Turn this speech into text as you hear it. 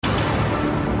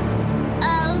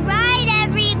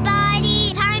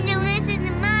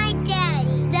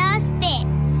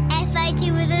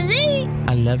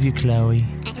love you, Chloe.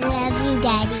 I love you,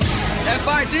 Daddy.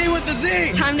 FIT with the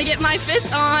Z. Time to get my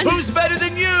Fitz on. Who's better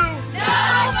than you?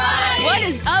 Nobody! What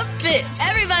is up, Fitz?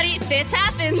 Everybody, Fitz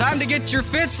happens. Time to get your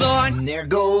Fitz on. And there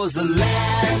goes the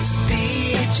last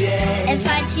DJ.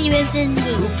 FIT with the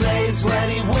Z. Who plays what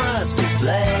he wants to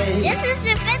play. This is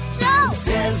the Fitz Show.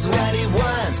 Says what he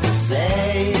wants to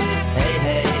say. Hey,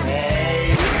 hey,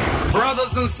 hey.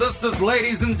 Brothers and sisters,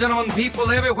 ladies and gentlemen,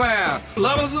 people everywhere,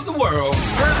 lovers of the world.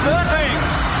 Presenting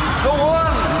the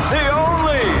one, the only.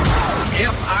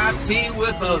 FIT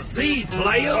with a Z,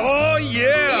 players. Oh,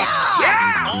 yeah.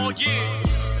 Oh, yeah.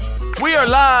 We are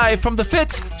live from the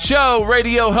Fitz Show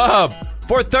Radio Hub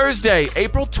for Thursday,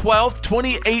 April 12th,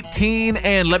 2018.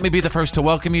 And let me be the first to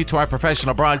welcome you to our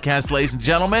professional broadcast, ladies and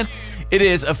gentlemen. It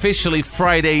is officially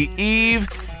Friday Eve.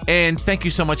 And thank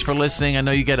you so much for listening. I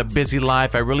know you got a busy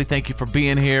life. I really thank you for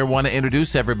being here. Want to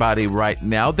introduce everybody right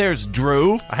now. There's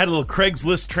Drew. I had a little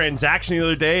Craigslist transaction the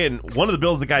other day, and one of the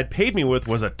bills the guy paid me with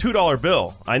was a $2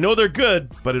 bill. I know they're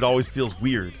good, but it always feels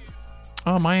weird.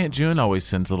 Oh, my Aunt June always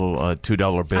sends little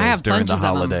 $2 bills during the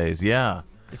holidays. Yeah.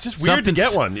 It's just weird to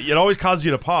get one. It always causes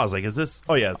you to pause. Like, is this?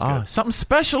 Oh, yeah, it's good. Something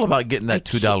special about getting that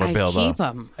 $2 bill, though. I keep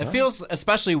them. It feels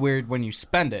especially weird when you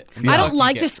spend it. I don't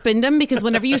like to spend them because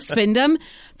whenever you spend them,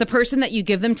 the person that you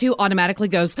give them to automatically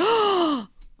goes, oh,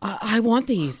 I want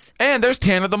these. And there's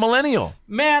Tanner the Millennial.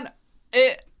 Man,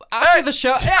 after the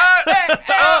show.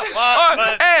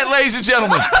 And ladies and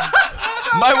gentlemen,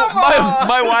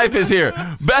 my wife is here.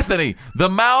 Bethany, the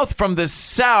mouth from the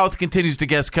South, continues to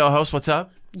guest co-host. What's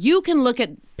up? You can look at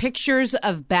pictures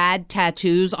of bad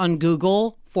tattoos on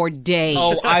Google for days.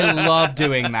 Oh, I love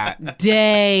doing that.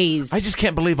 Days. I just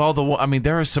can't believe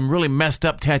there are some really messed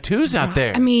up tattoos out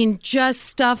there. I mean, just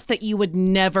stuff that you would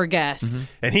never guess.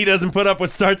 Mm-hmm. And he doesn't put up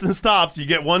with starts and stops. You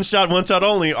get one shot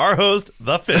only. Our host,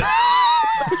 the Fitz.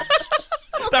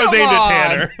 That was aimed at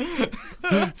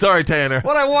Tanner. Sorry, Tanner.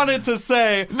 What I wanted to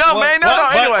say. No.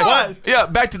 Anyway. What? Yeah,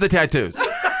 back to the tattoos.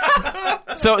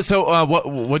 So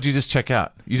what did you just check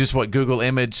out? You just Google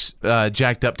image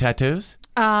jacked up tattoos?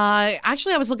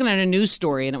 Actually, I was looking at a news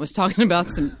story and it was talking about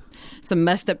some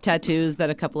messed up tattoos that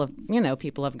a couple of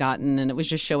people have gotten, and it was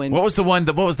just showing. What was the one?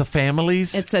 What was the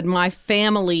family's? It said my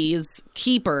family's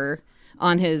keeper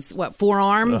on his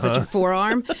forearm. Is that your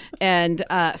forearm? And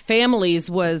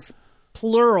families was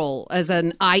plural as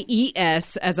an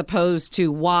IES as opposed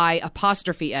to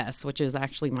Y''S, which is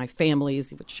actually my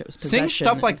family's, which shows possession. Seeing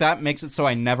stuff like that makes it so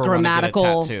I never grammatical.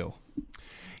 Want to get a tattoo.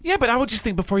 Yeah, but I would just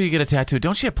think before you get a tattoo,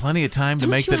 don't you have plenty of time to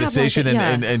make the decision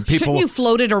and people... Shouldn't you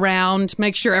float it around,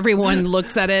 make sure everyone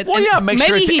looks at it? Well, yeah, make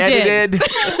sure it's edited.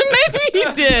 Maybe he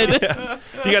did. Yeah.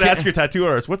 You got to ask your tattoo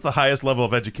artist, what's the highest level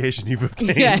of education you've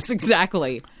obtained? Yes,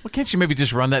 exactly. Well, can't you maybe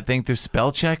just run that thing through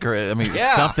spell check or,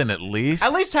 something at least?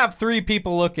 At least have 3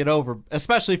 people look it over,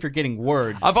 especially if you're getting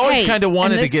words. I've always kind of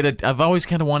wanted to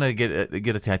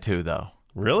get a tattoo, though.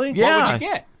 Really? Yeah. What would you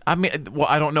get? I mean, well,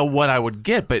 I don't know what I would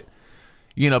get, but...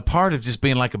 part of just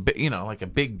being like a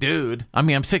big dude. I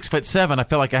mean, I'm 6'7". I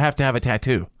feel like I have to have a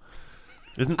tattoo.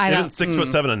 Isn't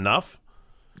 6'7" enough?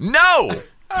 No.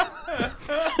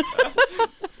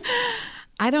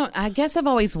 I guess I've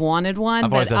always wanted one,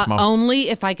 but only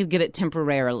if I could get it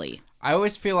temporarily. I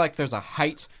always feel like there's a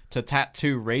height to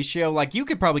tattoo ratio. Like, you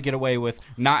could probably get away with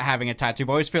not having a tattoo,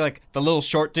 but I always feel like the little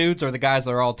short dudes are the guys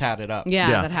that are all tatted up.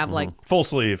 Yeah. That have full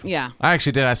sleeve. Yeah. I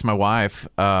actually did ask my wife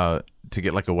to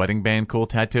get a wedding band cool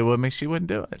tattoo with me. She wouldn't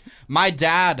do it. My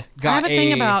dad got I have a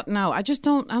thing about, I just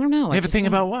don't, I don't know. You have a thing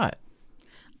about what?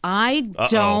 I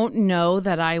don't know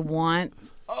that I want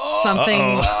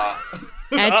something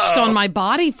etched on my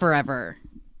body forever.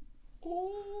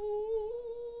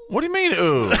 What do you mean,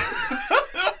 ooh?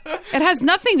 It has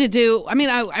nothing to do. I mean,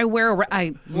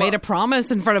 I made a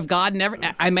promise in front of God,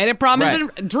 and I made a promise,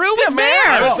 and Drew was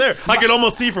there. I was there. I could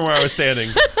almost see from where I was standing.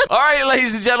 All right,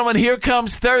 ladies and gentlemen, here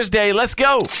comes Thursday. Let's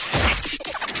go.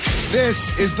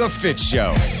 This is the Fitz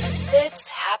Show. Fitz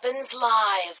happens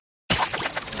live.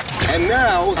 And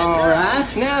now,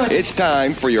 now it's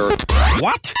time for your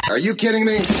What? Are you kidding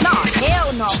me? No,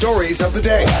 hell no. Stories of the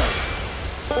day.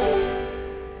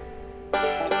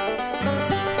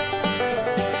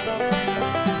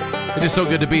 It is so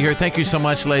good to be here. Thank you so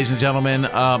much, ladies and gentlemen.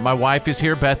 My wife is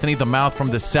here, Bethany, the mouth from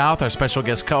the South, our special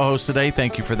guest co-host today.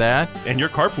 Thank you for that. And your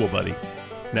carpool buddy.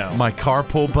 No. My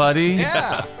carpool buddy.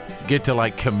 Yeah. Get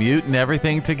to commute and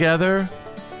everything together.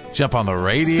 Jump on the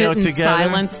radio together.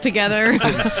 Silence together.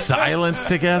 Silence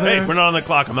together. Hey, we're not on the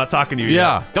clock. I'm not talking to you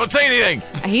yet. Don't say anything.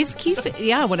 He's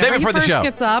whenever he first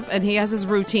gets up and he has his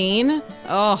routine.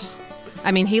 Oh,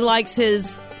 I mean, he likes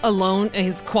his alone,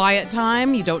 his quiet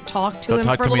time. You don't talk to Don't him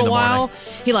talk for a to me in little the while. morning.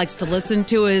 He likes to listen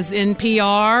to his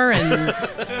NPR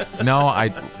and No,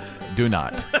 I do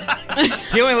not.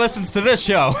 He only listens to this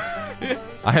show.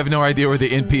 I have no idea where the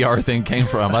NPR thing came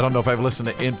from. I don't know if I've listened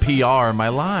to NPR in my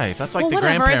life. That's like the whatever.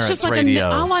 grandparents' It's just like radio.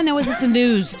 all I know is it's a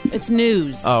news. It's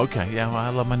news. Oh, okay. Yeah, well, I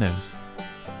love my news.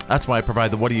 That's why I provide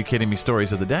the "What are you kidding me"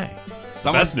 stories of the day.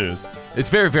 Best news. It's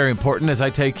very, very important as I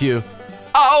take you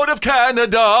out of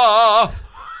Canada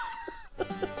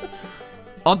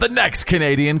on the next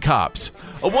Canadian Cops.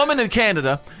 A woman in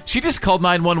Canada, she just called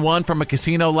 911 from a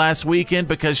casino last weekend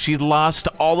because she lost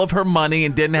all of her money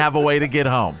and didn't have a way to get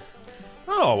home.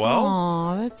 Oh, well.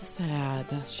 Aw, that's sad.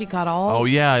 She got all Oh,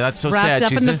 yeah, that's so wrapped sad. up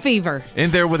She's in the fever. in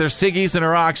there with her ciggies and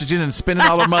her oxygen and spending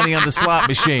all her money on the slot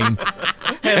machine.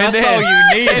 That's all you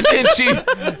need.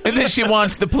 And then she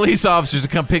wants the police officers to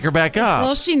come pick her back up.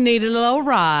 Well, she needed a little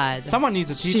ride. Someone needs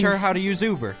to teach her how to use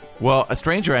Uber. Well, a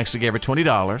stranger actually gave her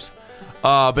 $20.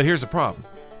 But here's the problem.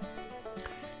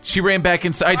 She ran back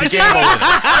inside to gamble with it.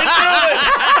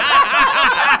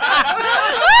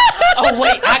 Oh,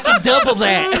 wait, I can double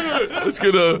that. Let's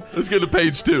go to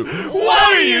page 2.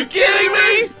 What are you kidding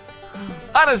me?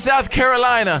 Out of South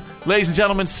Carolina, ladies and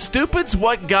gentlemen, stupid's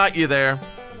what got you there.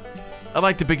 I'd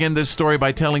like to begin this story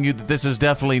by telling you that this is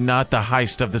definitely not the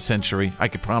heist of the century. I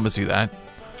can promise you that.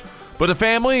 But a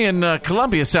family in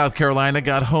Columbia, South Carolina,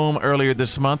 got home earlier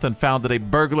this month and found that a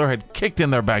burglar had kicked in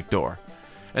their back door.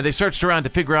 And they searched around to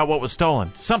figure out what was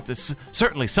stolen.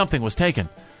 Certainly something was taken.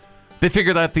 They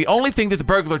figured out the only thing that the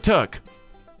burglar took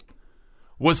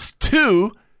was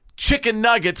 2 chicken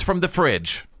nuggets from the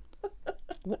fridge.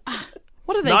 What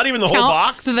do they Not even the whole count?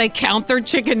 box? Do they count their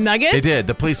chicken nuggets? They did.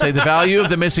 The police say the value of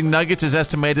the missing nuggets is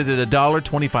estimated at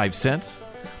 $1.25.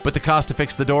 But the cost to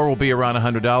fix the door will be around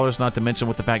 $100, not to mention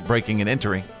with the fact breaking and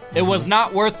entering. It was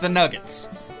not worth the nuggets.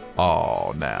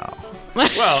 Oh, now.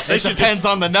 Well, It depends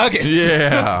on the nuggets.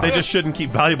 Yeah. They just shouldn't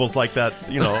keep valuables like that,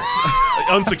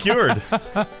 unsecured.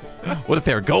 What if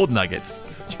they were gold nuggets?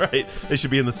 That's right. They should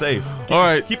be in the safe. All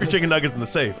right. Keep your chicken nuggets in the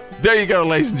safe. There you go,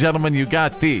 ladies and gentlemen. You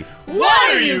got the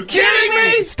What are you kidding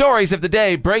me? stories of the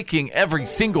day breaking every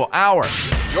single hour.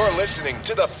 You're listening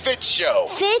to The Fitz Show.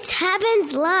 Fitz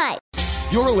happens live.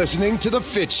 You're listening to The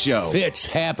Fitz Show. Fitz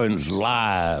happens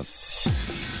live.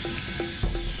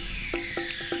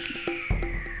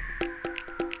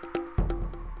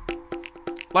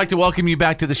 Like to welcome you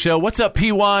back to the show. What's up,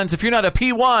 P1s? If you're not a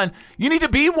P1, you need to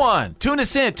be one. Tune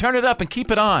us in, turn it up, and keep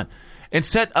it on. And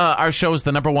set our show as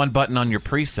the #1 button on your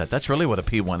preset. That's really what a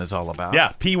P1 is all about.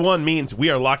 Yeah, P1 means we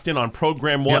are locked in on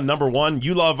program 1, Yep. number 1.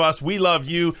 You love us. We love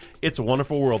you. It's a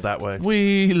wonderful world that way.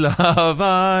 We love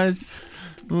us.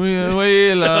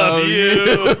 We love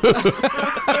you.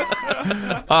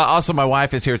 Also, my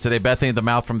wife is here today, Bethany the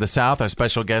Mouth from the South, our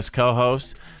special guest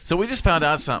co-host. So we just found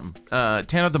out something.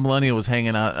 Tanner the Millennial was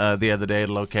hanging out the other day at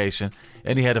a location,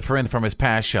 and he had a friend from his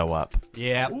past show up.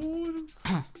 Yeah.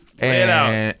 Lay it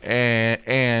out.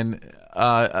 And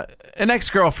an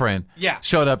ex-girlfriend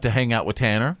showed up to hang out with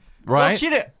Tanner, right?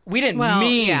 Well, we didn't Well,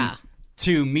 mean yeah.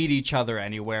 to meet each other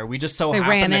anywhere. We just so They happened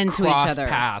ran to into each cross other.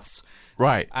 paths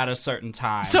Right. at a certain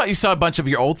time. So you saw a bunch of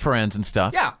your old friends and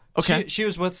stuff. Yeah. Okay. She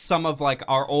was with some of like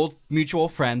our old mutual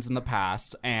friends in the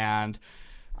past, and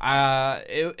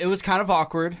it was kind of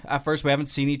awkward at first. We haven't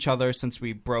seen each other since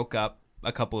we broke up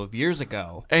a couple of years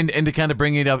ago. And to kind of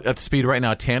bring it up to speed right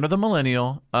now, Tanner the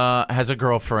Millennial has a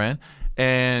girlfriend.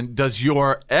 And does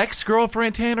your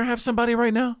ex-girlfriend, Tanner, have somebody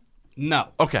right now? No.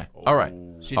 Okay. All right.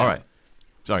 She All doesn't.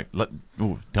 right.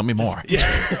 Sorry. Tell me more.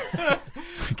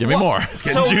 Give me more. It's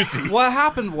getting juicy. What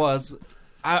happened was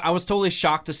I was totally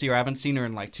shocked to see her. I haven't seen her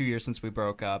in like 2 years since we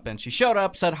broke up. And she showed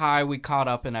up, said hi, we caught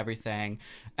up and everything.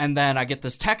 And then I get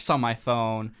this text on my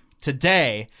phone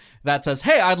today that says,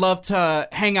 hey, I'd love to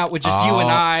hang out with just you and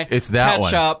I. It's that catch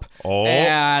one. up. Oh.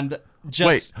 And just...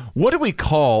 Wait, what do we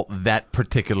call that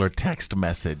particular text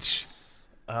message?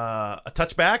 A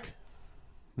touchback?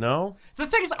 No? The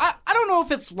thing is, I don't know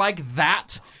if it's like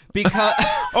that because...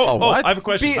 what? I have a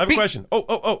question.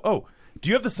 Oh. Do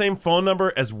you have the same phone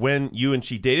number as when you and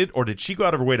she dated, or did she go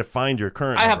out of her way to find your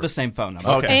current I number? have the same phone number.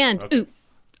 Okay.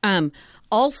 And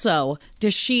also,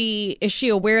 is she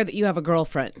aware that you have a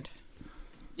girlfriend?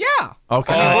 Yeah.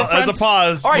 Okay. we're As a friends.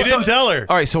 pause, All right, you didn't tell her.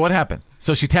 All right, so what happened?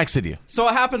 So she texted you. So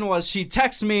what happened was she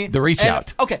texted me. The reach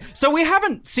out. Okay, so we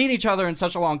haven't seen each other in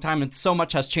such a long time, and so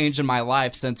much has changed in my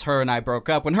life since her and I broke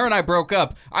up. When her and I broke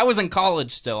up, I was in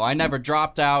college still. I never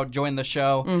dropped out, joined the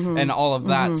show, and all of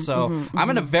that. I'm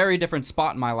in a very different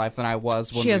spot in my life than I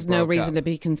was when She has we no broke reason up. to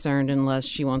be concerned unless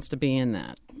she wants to be in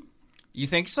that. You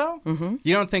think so? Mm-hmm.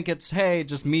 You don't think it's, hey,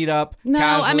 just meet up? No,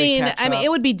 I mean, catch up? it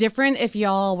would be different if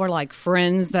y'all were like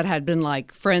friends that had been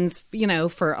like friends,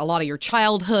 for a lot of your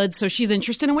childhood. So she's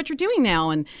interested in what you're doing now,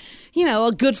 and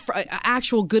a good,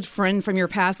 actual good friend from your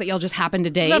past that y'all just happened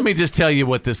to date. Let me just tell you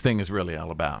what this thing is really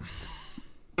all about.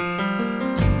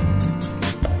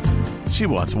 She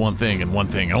wants one thing and one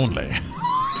thing only.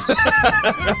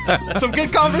 Some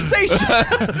good conversation.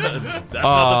 That's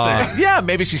not the thing. Yeah,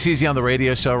 maybe she sees you on the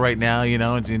radio show right now,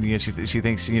 and she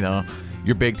thinks,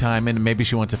 you're big time, and maybe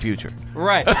she wants a future.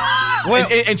 Right. Well,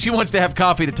 and she wants to have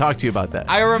coffee to talk to you about that.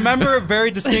 I remember very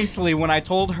distinctly when I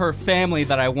told her family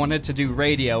that I wanted to do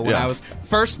radio when I was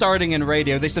first starting in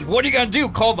radio. They said, "What are you going to do,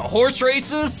 call the horse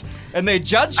races?" And they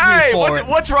judged me for it.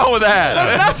 What's wrong with that?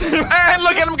 There's nothing. And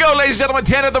look at him go, ladies and gentlemen.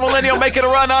 Tanner the Millennial making a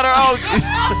run on her own.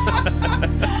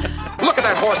 Look at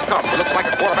that horse come. He looks like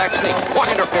a quarterback sneak. What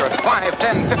interference? 5,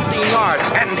 10, 15 yards,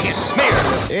 and he's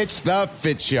smeared. It's the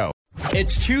Fitz Show.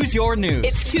 It's Choose Your News.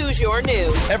 It's Choose Your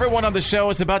News. Everyone on the show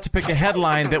is about to pick a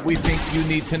headline that we think you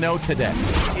need to know today.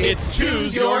 It's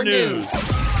Choose Your News.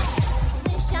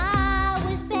 Wish I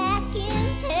was back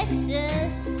in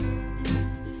Texas.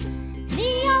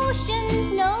 The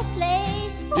ocean's no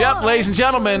place for Yep, ladies and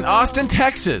gentlemen, Austin,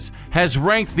 Texas has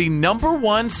ranked the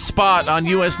 #1 spot on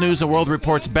U.S. News and World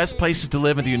Report's best places to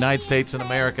live in the United States and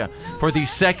America for the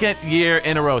second year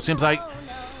in a row. Seems like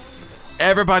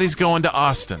everybody's going to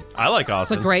Austin. I like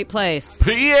Austin. It's a great place.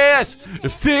 P.S.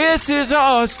 If this is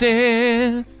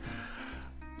Austin,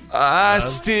 I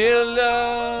still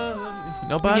love...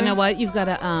 Nobody? You know what? You've got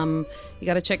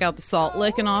to check out the Salt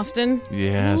Lick in Austin.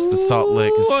 Yes, the Salt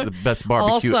Lick is the best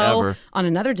barbecue also, ever. on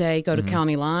another day, go to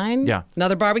County Line. Yeah.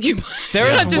 Another barbecue.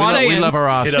 There is Just one. saying. We love our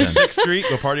Austin. Hit up 6th Street.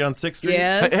 Go party on 6th Street.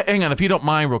 Yes. Hang on, if you don't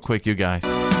mind real quick, you guys.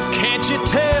 Can't you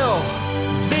tell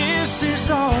this is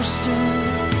Austin?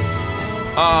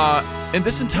 And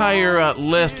this entire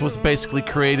list was basically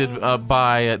created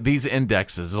by these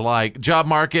indexes, like job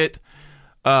market,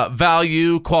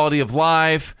 value, quality of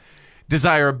life,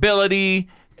 desirability,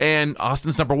 and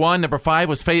Austin's #1. Number 5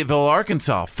 was Fayetteville,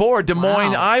 Arkansas. 4, Des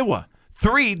Moines, Iowa.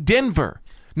 3, Denver.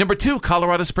 Number 2,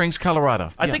 Colorado Springs,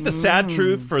 Colorado. I think the sad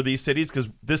truth for these cities, because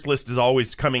this list is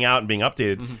always coming out and being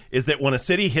updated, is that when a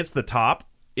city hits the top,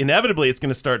 inevitably it's going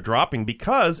to start dropping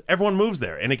because everyone moves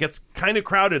there and it gets kind of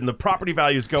crowded and the property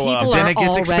values go up. People Then are it gets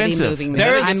already expensive. moving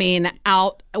there. I mean,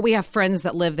 we have friends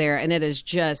that live there, and it is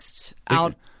just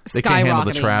out skyrocketing. They can't handle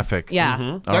the traffic.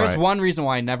 Yeah. There's one reason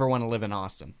why I never want to live in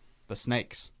Austin. The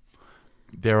snakes.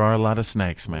 There are a lot of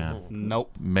snakes, man.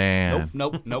 Nope. Man.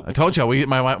 Nope. I told you,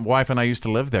 my wife and I used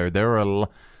to live there.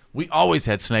 We always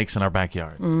had snakes in our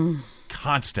backyard.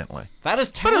 Constantly. That is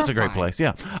But terrifying. it was a great place,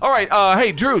 yeah. All right,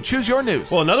 hey, Drew, choose your news.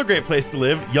 Well, another great place to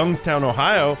live, Youngstown,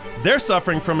 Ohio. They're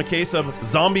suffering from a case of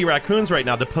zombie raccoons right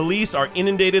now. The police are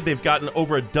inundated. They've gotten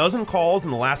over a dozen calls in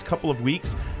the last couple of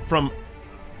weeks from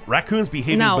raccoons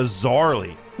behaving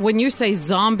bizarrely. When you say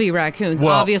zombie raccoons,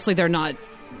 obviously they're not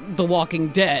The Walking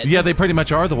Dead. Yeah, they pretty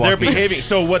much are The Walking Dead. They're behaving.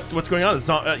 So what's going on is,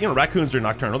 raccoons are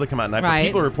nocturnal. They come out at night. Right. But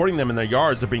people are reporting them in their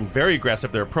yards. They're being very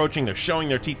aggressive. They're approaching. They're showing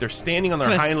their teeth. They're standing on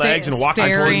their hind legs and walking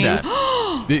towards staring.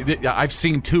 that. I've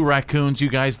seen 2 raccoons, you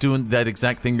guys, doing that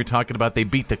exact thing you're talking about. They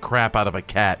beat the crap out of a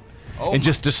cat and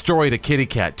just destroyed a kitty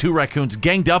cat. 2 raccoons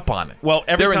ganged up on it. Well,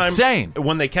 they're time, insane.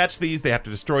 When they catch these, they have to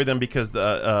destroy them because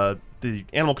the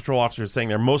animal control officer is saying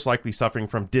they're most likely suffering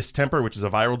from distemper, which is a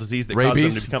viral disease that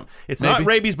causes them to become... It's not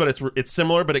rabies, but it's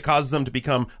similar, but it causes them to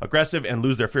become aggressive and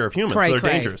lose their fear of humans. So they're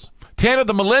dangerous. Tanner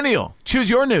the Millennial, choose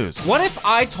your news. What if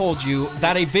I told you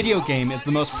that a video game is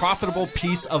the most profitable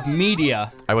piece of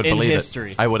media in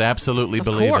history? I would absolutely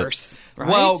believe it. Of course. Right?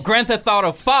 Well, Grand Theft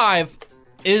Auto 5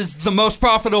 is the most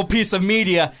profitable piece of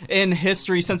media in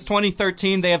history. Since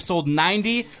 2013, they have sold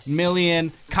 90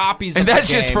 million copies of the game. And that's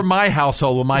just for my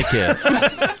household with my kids.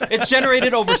 It's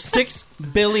generated over $6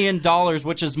 billion,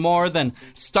 which is more than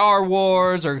Star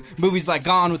Wars or movies like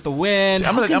Gone with the Wind.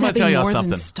 I'm going to tell y'all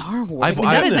something. Star Wars.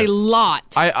 That is a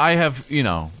lot. I have,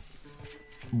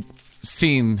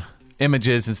 seen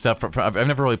images and stuff. I've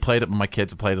never really played it, but my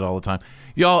kids have played it all the time.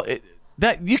 Y'all,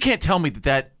 you can't tell me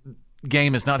that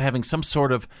game is not having some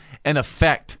sort of an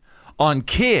effect on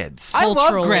kids. I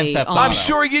love Grand Theft Auto. I'm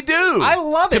sure you do. I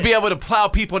love it. To be able to plow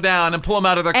people down and pull them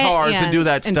out of their cars and do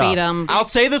that stuff. Beat them. I'll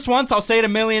say this once, I'll say it a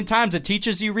million times. It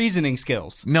teaches you reasoning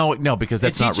skills. No, because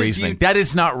that's not reasoning. That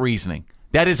is not reasoning.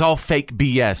 That is all fake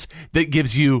BS that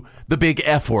gives you the big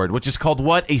F word, which is called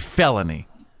what? A felony.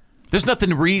 There's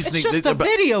nothing reasoning. It's just a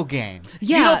video game.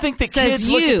 Yeah, you don't think that kids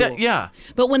look at that? Yeah.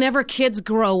 But whenever kids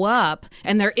grow up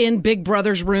and they're in Big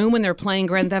Brother's room when they're playing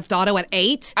Grand Theft Auto at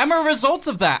 8. I'm a result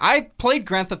of that. I played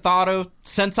Grand Theft Auto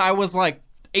since I was like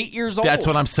 8 years old. That's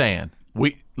what I'm saying.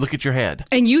 Look at your head.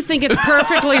 And you think it's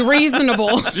perfectly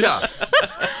reasonable. Yeah.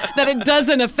 That it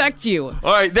doesn't affect you.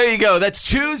 All right, there you go. That's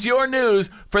Choose Your News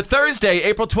for Thursday,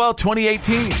 April 12th,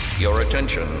 2018. Your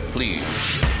attention,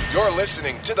 please. You're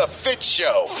listening to The Fitz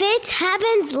Show. Fitz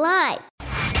happens live.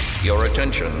 Your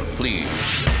attention,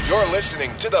 please. You're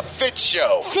listening to The Fitz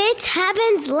Show. Fitz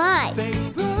happens live.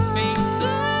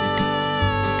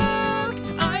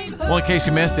 Well, in case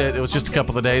you missed it, it was just a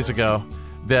couple of days ago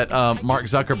that Mark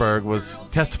Zuckerberg was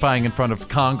testifying in front of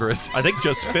Congress. I think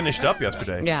just finished up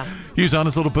yesterday. Yeah. He was on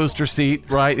his little booster seat,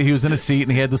 right? He was in a seat,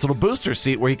 and he had this little booster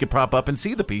seat where he could prop up and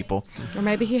see the people. Or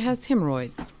maybe he has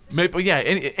hemorrhoids. Maybe, yeah,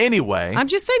 anyway. I'm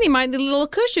just saying he might need a little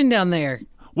cushion down there.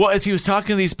 Well, as he was talking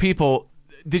to these people,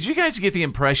 did you guys get the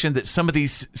impression that some of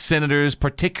these senators,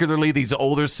 particularly these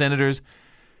older senators,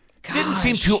 didn't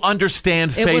seem to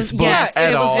understand Facebook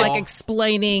at all? It was like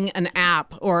explaining an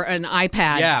app or an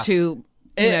iPad to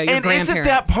your grandparents. Isn't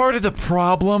that part of the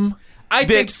problem? I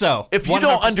think so. If you 100%.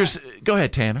 don't understand... Go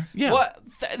ahead, Tanner. Yeah. What?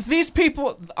 These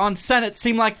people on Senate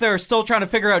seem like they're still trying to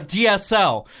figure out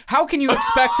DSL. How can you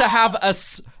expect to have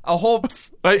a whole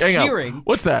hearing?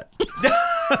 What's that?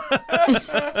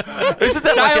 Isn't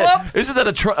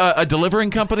that a delivering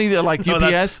company like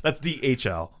UPS? That's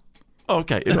DHL. Oh,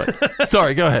 okay. Anyway.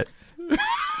 Sorry, go ahead.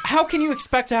 How can you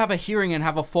expect to have a hearing and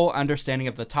have a full understanding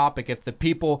of the topic if the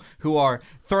people who are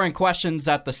throwing questions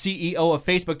at the CEO of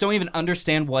Facebook don't even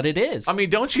understand what it is? I mean,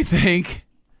 don't you think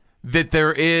that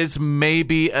there is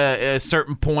maybe a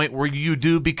certain point where you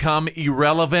do become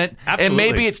irrelevant? Absolutely. And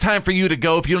maybe it's time for you to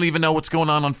go if you don't even know what's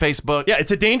going on Facebook. Yeah, it's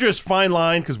a dangerous fine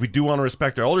line because we do want to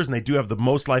respect our elders and they do have the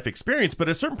most life experience, but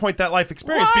at a certain point that life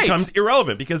experience becomes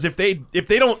irrelevant because if they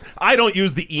don't, I don't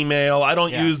use the email, I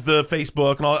don't use the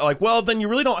Facebook and all that, like, well, then you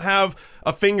really don't have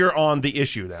a finger on the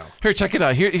issue now. Here, check it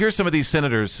out. Here's some of these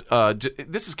senators.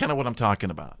 This is kind of what I'm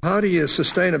talking about. How do you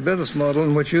sustain a business model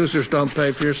in which users don't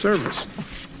pay for your service?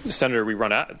 Senator, we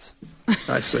run ads.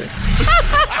 I see. If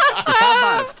I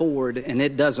buy a Ford and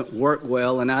it doesn't work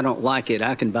well and I don't like it,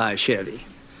 I can buy a Chevy.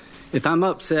 If I'm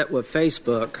upset with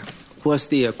Facebook, what's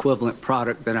the equivalent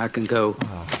product that I can go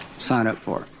sign up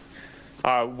for?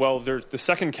 Well, there's the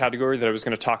second category that I was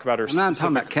going to talk about. I'm not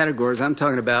talking about categories. I'm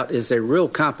talking about is there real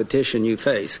competition you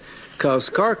face? Because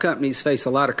car companies face a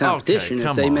lot of competition.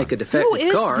 If they make a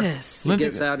defective car, it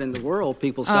gets out in the world,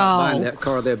 people stop buying that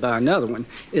car, they buy another one.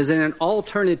 Is it an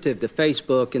alternative to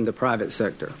Facebook in the private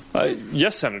sector?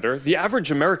 Yes, Senator. The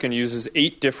average American uses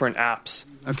 8 different apps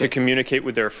to communicate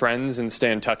with their friends and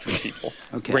stay in touch with people,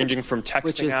 ranging from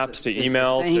texting apps to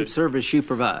email. It's the same service you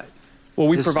provide. Well,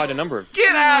 we provide a number of...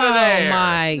 Get out of there!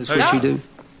 That's what you do?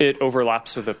 It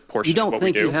overlaps with a portion of what we do.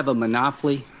 You don't think you have a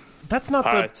monopoly? That's not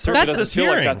the... It certainly doesn't feel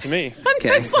like that to me.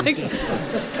 It's like,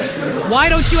 why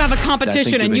don't you have a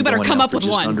competition and you better come up with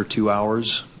one? Under 2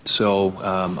 hours. So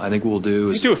I think what we'll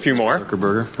do is... do a few more.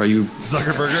 Zuckerberger. Are you...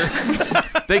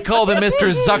 Zuckerberger? They call him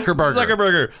Mr. Zuckerberger.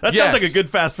 Zuckerberger. That sounds like a good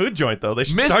fast food joint, though. They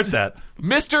should start that.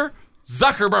 Mr.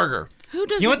 Zuckerberger. Who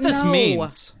doesn't know what this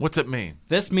means? What's it mean?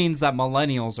 This means that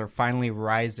millennials are finally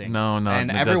rising. No,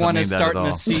 and it everyone doesn't mean is that starting at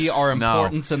all. to see our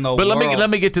importance in the but world. But let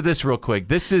me get to this real quick.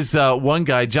 This is one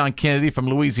guy, John Kennedy from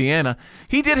Louisiana.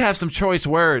 He did have some choice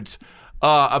words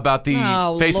about the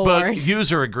Facebook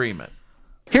user agreement.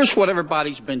 Here's what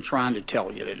everybody's been trying to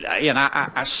tell you today, and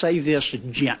I say this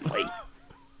gently.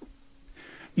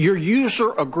 Your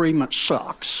user agreement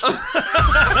sucks.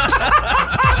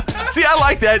 See, I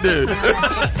like that dude.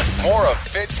 More of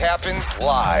Fitz Happens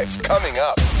Live coming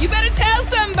up. You better tell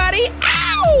somebody.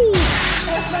 Ow!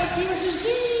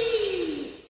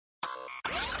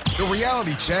 The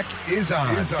reality check is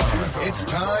on. It's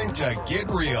time to get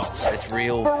real. It's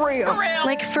real. For real.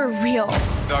 Like for real.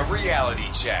 The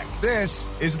reality check. This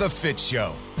is The Fitz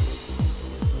Show.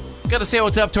 Got to say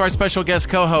what's up to our special guest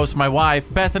co-host, my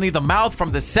wife, Bethany, the mouth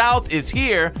from the South, is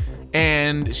here.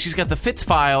 And she's got the Fitz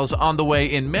files on the way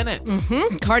in minutes.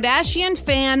 Mm-hmm. Kardashian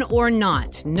fan or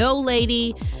not, no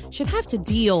lady should have to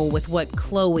deal with what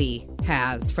Khloe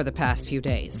has for the past few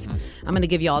days. I'm going to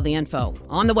give you all the info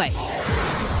on the way.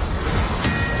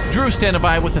 Drew standing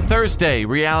by with the Thursday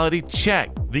reality check.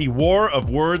 The war of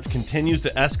words continues to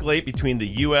escalate between the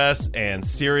U.S. and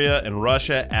Syria and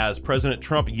Russia as President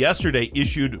Trump yesterday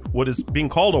issued what is being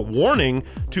called a warning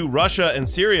to Russia and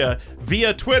Syria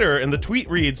via Twitter. And the tweet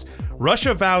reads,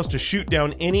 Russia vows to shoot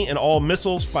down any and all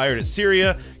missiles fired at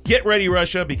Syria. Get ready,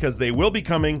 Russia, because they will be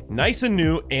coming nice and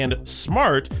new and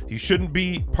smart. You shouldn't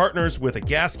be partners with a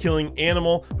gas-killing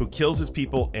animal who kills his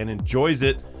people and enjoys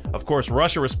it. Of course,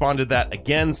 Russia responded to that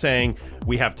again, saying,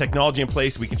 we have technology in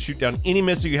place. We can shoot down any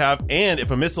missile you have. And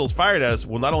if a missile is fired at us,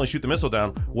 we'll not only shoot the missile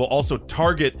down, we'll also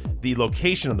target the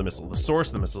location of the missile, the source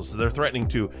of the missile. So they're threatening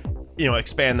to,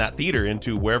 expand that theater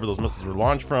into wherever those missiles were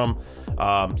launched from.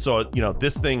 So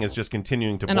this thing is just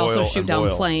continuing to boil and also shoot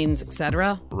down planes,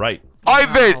 etc. Right.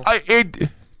 Ivan,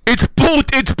 it's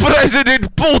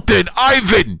President Putin.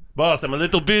 Ivan. Boss, I'm a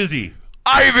little busy.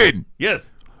 Ivan.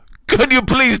 Yes. Can you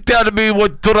please tell me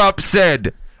what Trump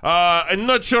said? I'm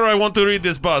not sure I want to read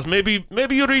this, boss. Maybe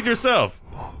you read yourself.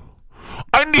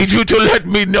 I need you to let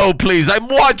me know, please. I'm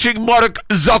watching Mark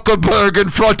Zuckerberg in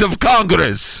front of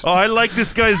Congress. Oh, I like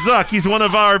this guy Zuck. He's one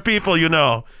of our people,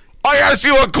 I asked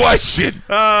you a question.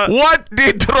 What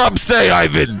did Trump say,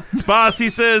 Ivan? Boss, he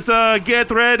says,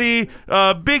 get ready.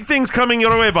 Big things coming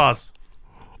your way, boss.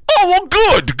 Oh, well,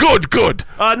 good.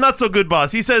 Not so good,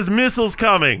 boss. He says missiles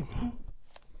coming.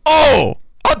 Oh,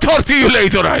 I'll talk to you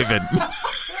later, Ivan.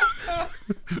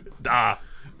 Yeah.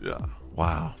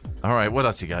 Wow. All right, what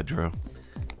else you got, Drew?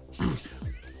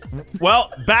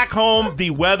 Well, back home, the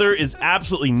weather is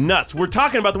absolutely nuts. We're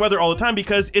talking about the weather all the time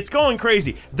because it's going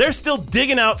crazy. They're still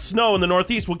digging out snow in the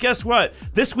Northeast. Well, guess what?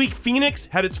 This week, Phoenix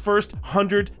had its first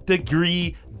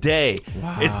 100-degree day.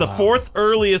 Wow. It's the fourth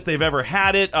earliest they've ever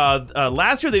had it.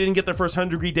 Last year, they didn't get their first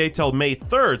 100-degree day till May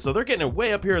 3rd, so they're getting it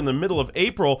way up here in the middle of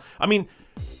April. I mean,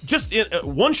 just in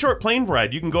one short plane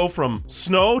ride, you can go from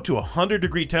snow to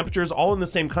 100-degree temperatures all in the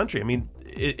same country. I mean,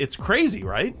 it's crazy,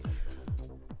 right?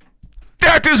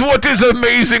 That is what is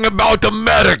amazing about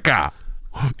America.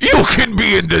 You can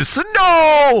be in the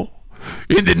snow.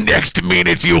 In the next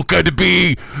minute, you could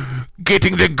be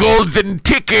getting the golden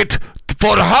ticket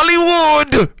for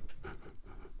Hollywood.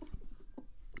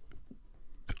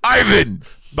 Ivan.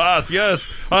 Boss, yes.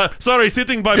 Sorry,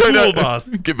 sitting by pool, boss.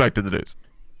 Get back to the news.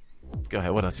 Go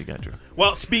ahead. What else you got, Drew?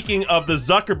 Well, speaking of the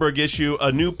Zuckerberg issue, a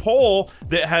new poll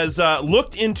that has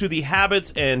looked into the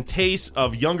habits and tastes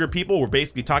of younger people, we're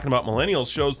basically talking about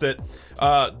millennials, shows that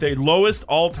the lowest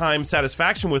all-time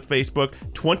satisfaction with Facebook,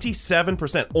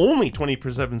 27%, only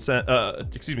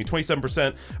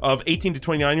 27% of 18 to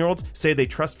 29-year-olds say they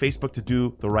trust Facebook to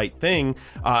do the right thing,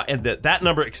 and that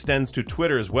number extends to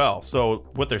Twitter as well. So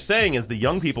what they're saying is the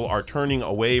young people are turning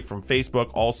away from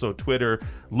Facebook, also Twitter,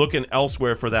 looking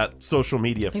elsewhere for that social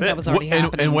media fit. That was already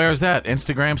happening. And where's that?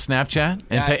 Instagram, Snapchat?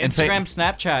 Instagram,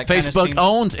 Snapchat. Facebook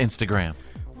owns Instagram.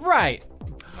 Right.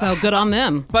 So good on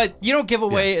them. But you don't give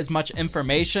away as much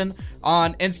information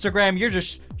on Instagram. You're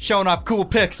just showing off cool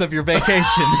pics of your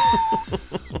vacation.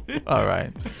 All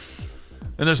right.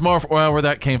 And there's more where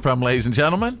that came from, ladies and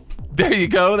gentlemen. There you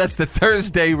go. That's the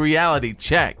Thursday reality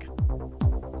check.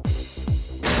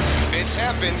 It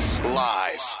happens live.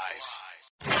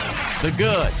 The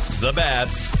good, the bad,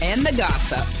 and the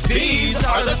gossip. These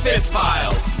are the Fitz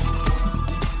Files.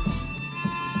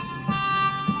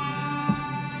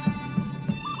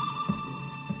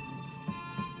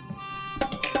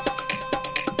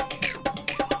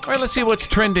 All right, let's see what's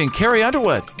trending. Carrie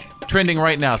Underwood, trending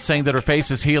right now, saying that her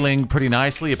face is healing pretty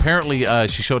nicely. Apparently,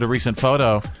 she showed a recent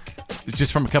photo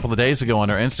just from a couple of days ago on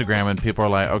her Instagram, and people are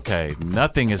like, okay,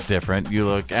 nothing is different. You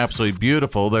look absolutely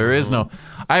beautiful. There is no...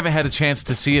 I haven't had a chance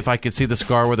to see if I could see the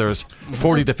scar where there's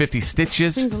 40 to 50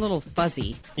 stitches. Seems a little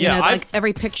fuzzy. Yeah, like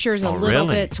every picture is a little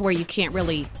bit to where you can't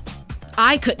really...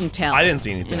 I couldn't tell. I didn't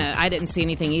see anything. I didn't see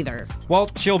anything either. Well,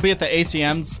 she'll be at the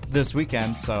ACMs this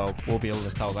weekend, so we'll be able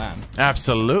to tell then.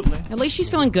 Absolutely. At least she's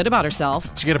feeling good about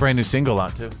herself. She got a brand new single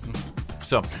out, too.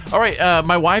 So, all right,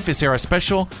 my wife is here, a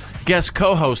special guest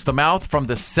co-host, the Mouth from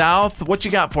the South. What you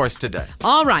got for us today?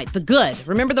 All right, the good.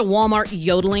 Remember the Walmart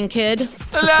yodeling kid?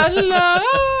 La, la.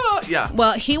 Yeah.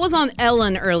 Well, he was on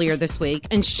Ellen earlier this week,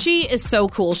 and she is so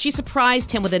cool. She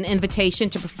surprised him with an invitation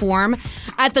to perform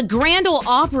at the Grand Ole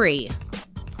Opry.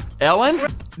 Ellen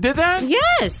did that?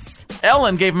 Yes.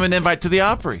 Ellen gave him an invite to the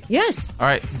Opry. Yes. All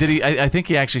right. Did he? I think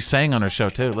he actually sang on her show,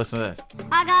 too. Listen to this.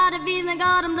 I got a feeling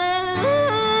got him blue.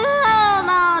 Oh,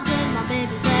 Lord, did my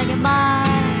baby say goodbye?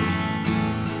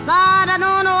 Lord, I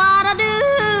don't know what to do.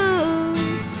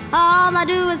 All I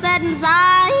do is sit and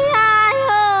sigh.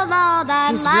 Oh, Lord, that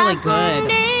He's really last good.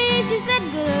 Sunday she said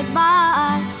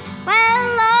goodbye. Well,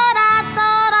 Lord, I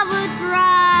thought I would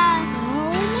cry.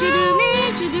 She do me,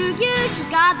 she do you. She's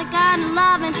got the kind of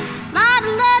loving I'd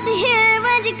love to hear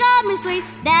when she called me sweet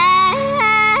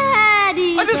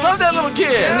daddy. I just love that little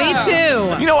kid. Me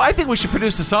too. You know, I think we should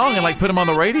produce a song and put him on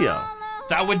the radio.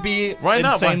 That would be Right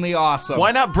now, insanely awesome.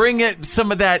 Why not bring it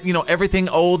some of that, everything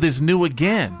old is new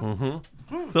again? Mm-hmm.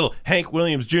 Little Hank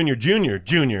Williams Jr. Jr.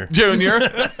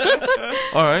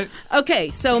 All right. Okay,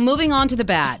 so moving on to the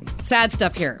bad. Sad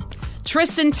stuff here.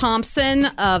 Tristan Thompson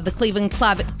of the Cleveland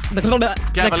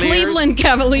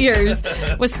Cavaliers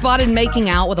was spotted making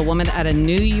out with a woman at a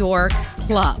New York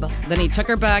club. Then he took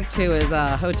her back to his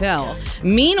hotel.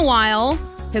 Meanwhile,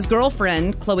 his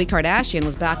girlfriend, Khloe Kardashian,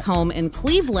 was back home in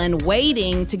Cleveland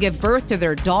waiting to give birth to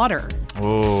their daughter.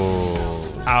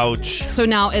 Oh, ouch. So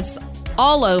now it's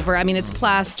all over. I mean, it's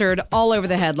plastered all over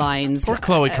the headlines. Poor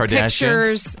Khloe Kardashian.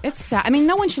 Pictures. It's sad. I mean,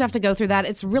 no one should have to go through that.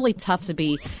 It's really tough to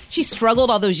be. She struggled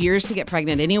all those years to get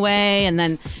pregnant anyway, and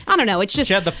then, I don't know, it's just...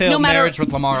 She had the failed marriage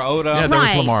with Lamar Odom. Yeah, there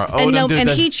was Lamar Odom. And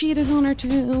he cheated on her,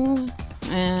 too.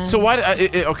 So why...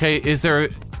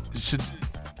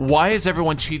 Why is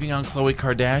everyone cheating on Khloe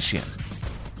Kardashian?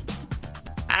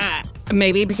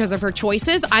 Maybe because of her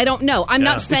choices. I don't know. I'm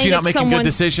not saying is she not it's making good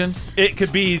decisions? It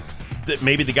could be that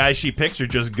maybe the guys she picks are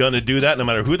just going to do that no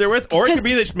matter who they're with. Or it could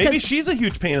be that maybe she's a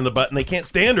huge pain in the butt and they can't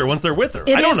stand her once they're with her.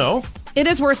 I don't know. It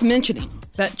is worth mentioning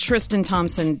that Tristan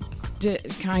Thompson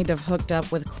kind of hooked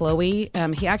up with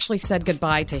Khloe. He actually said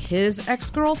goodbye to his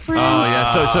ex-girlfriend. Oh,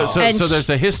 yeah. So there's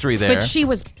a history there. But she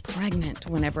was pregnant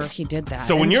whenever he did that.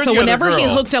 So whenever he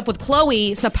hooked up with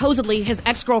Khloe, supposedly his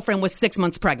ex-girlfriend was 6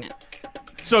 months pregnant.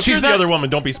 So if you're the other woman,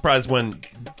 don't be surprised when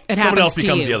someone else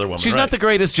becomes the other woman. She's not the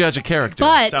greatest judge of character.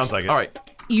 But sounds like it. All right.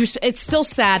 It's still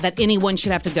sad that anyone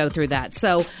should have to go through that.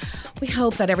 So we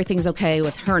hope that everything's okay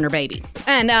with her and her baby.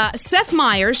 And Seth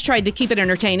Meyers tried to keep it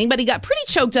entertaining, but he got pretty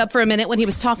choked up for a minute when he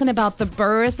was talking about the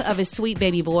birth of his sweet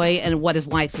baby boy and what his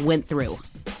wife went through.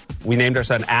 We named our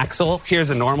son Axel.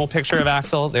 Here's a normal picture of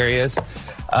Axel. There he is.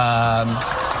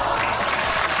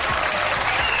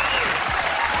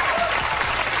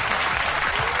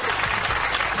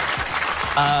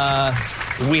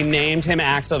 We named him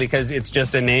Axel because it's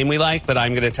just a name we like, but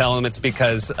I'm going to tell him it's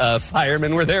because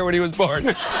firemen were there when he was born.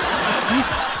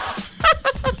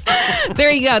 There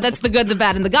you go. That's the good, the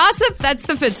bad, and the gossip. That's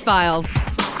the Fitz Files.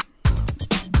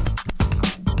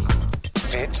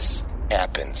 Fitz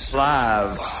happens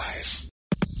live.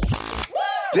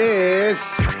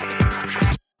 This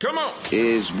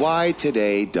is why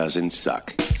today doesn't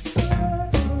suck.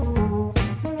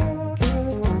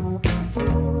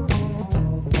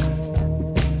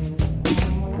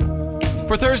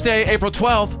 For Thursday, April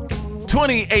 12th,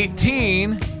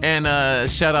 2018.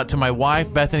 And shout out to my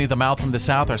wife, Bethany the Mouth from the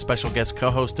South, our special guest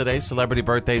co-host today. Celebrity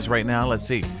birthdays right now. Let's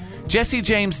see. Jessie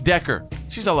James Decker.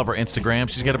 She's all over Instagram.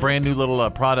 She's got a brand new little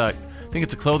product. I think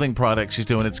it's a clothing product she's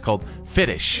doing. It's called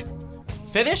Fittish.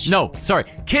 Fittish? No, sorry.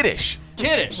 Kiddish.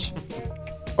 Kiddish.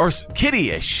 Or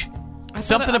kitty-ish.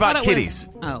 Something about kitties.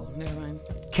 Oh, never mind.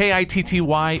 Kitty-ish.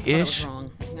 I was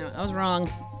wrong. No, I was wrong.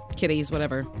 Kitties,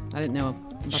 whatever. I didn't know.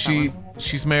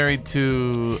 She's married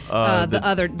to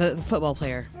the football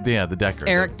player. Yeah, the Decker.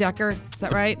 Eric Decker. Is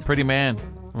that right? Pretty man.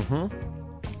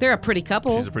 Mm-hmm. They're a pretty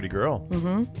couple. She's a pretty girl.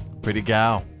 Mm-hmm. Pretty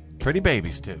gal. Pretty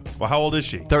babies, too. Well, how old is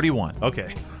she? 31.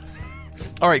 Okay.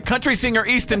 All right, country singer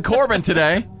Easton Corbin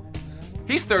today.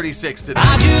 He's 36 today.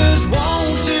 I just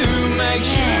want to make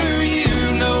sure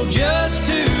you know just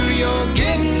who you're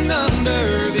getting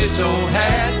under this old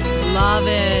hat. Love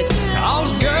it.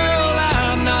 'Cause girl,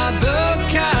 I'm not the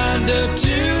kind of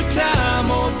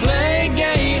two-time or play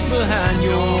games behind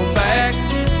your back.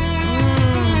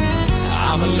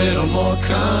 I'm a little more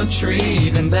country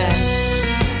than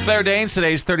that. Claire Danes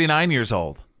today is 39 years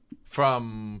old.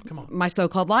 From, come on. My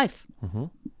So-Called Life. Mm-hmm.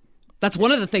 That's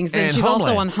one of the things. Then And she's Homeland.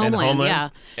 also on Homeland, yeah.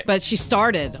 But she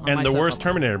started on And My the So-Called worst Life.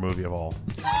 Terminator movie of all.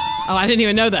 Oh, I didn't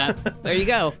even know that. There you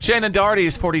go. Shannon Doherty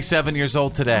is 47 years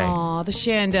old today. Aw, the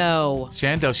Shando.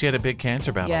 Shando, she had a big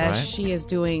cancer battle, Yes, right? she is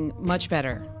doing much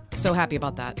better. So happy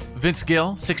about that. Vince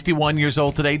Gill, 61 years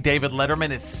old today. David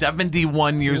Letterman is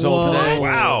 71 years old Whoa. today.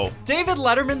 Wow. David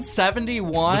Letterman,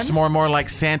 71? Looks more and more like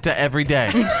Santa every day.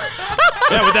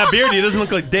 Yeah, with that beard, he doesn't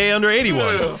look like day under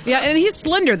 81. Yeah, and he's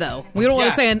slender though. We don't want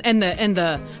to say in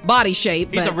the body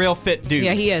shape. He's but a real fit dude.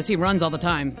 Yeah, he is. He runs all the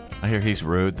time. I hear he's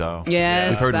rude, though. Yes,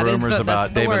 We've heard that is rumors the- that's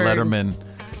about the David word. Letterman.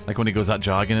 Like when he goes out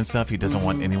jogging and stuff, he doesn't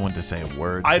want anyone to say a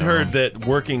word. I'd to heard him. that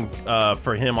working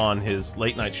for him on his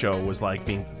late night show was like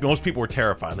most people were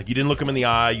terrified. Like you didn't look him in the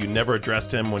eye, you never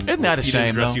addressed him when Isn't that a he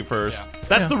shame, didn't address though? you first. Yeah.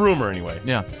 That's Yeah. the rumor anyway.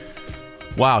 Yeah.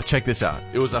 Wow, check this out.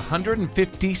 It was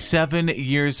 157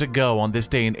 years ago on this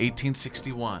day in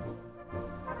 1861.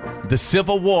 The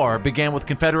Civil War began with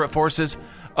Confederate forces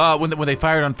when they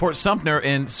fired on Fort Sumter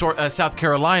in South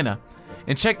Carolina.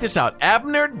 And check this out.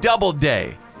 Abner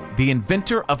Doubleday, the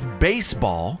inventor of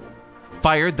baseball,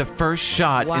 fired the first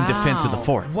shot in defense of the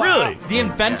fort. Wow. Really? The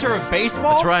inventor of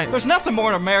baseball? That's right. There's nothing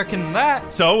more American than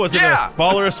that. So was it a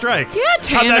ball or a strike? Yeah,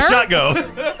 Tanner. How'd that shot go?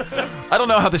 I don't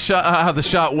know how the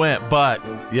shot went, but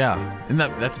yeah,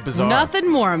 that's bizarre. Nothing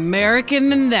more American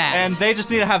than that. And they just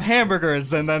need to have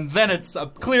hamburgers, and then it's a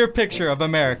clear picture of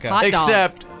America. Hot dogs.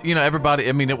 Except, everybody,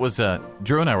 I mean, it was,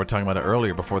 Drew and I were talking about it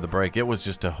earlier before the break. It was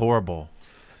just a horrible,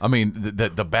 I mean,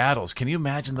 the battles. Can you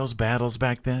imagine those battles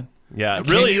back then? Yeah,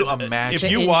 Can really. you imagine? If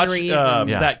you watch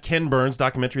that Ken Burns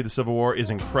documentary, The Civil War, is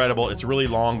incredible. It's really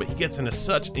long, but he gets into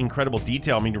such incredible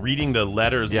detail. I mean, reading the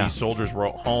letters these soldiers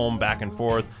wrote home, back and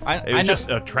forth, it was just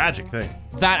a tragic thing.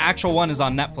 That actual one is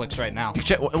on Netflix right now.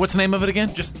 What's the name of it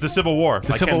again? Just The Civil War.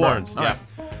 The Civil Ken War. Burns. All right.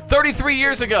 33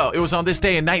 years ago, it was on this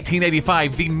day in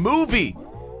 1985, the movie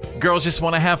Girls Just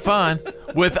Want to Have Fun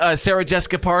with Sarah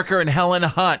Jessica Parker and Helen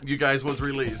Hunt, you guys, was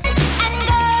released.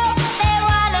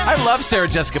 I loved Sarah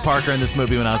Jessica Parker in this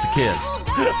movie when I was a kid.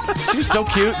 She was so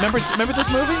cute. Remember this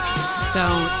movie?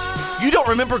 Don't. You don't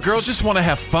remember Girls Just Want to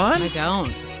Have Fun? I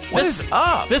don't. What is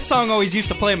up? This song always used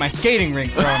to play in my skating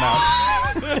rink growing up.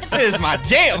 It is my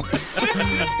jam. All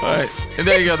right. And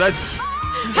there you go. That's...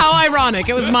 How ironic.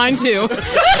 It was mine, too.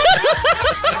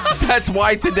 That's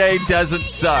why today doesn't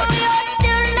suck.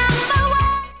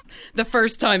 The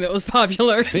first time it was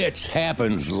popular. Fitz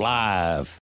happens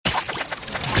live.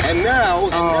 And now,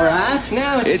 All right,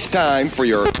 now it's time for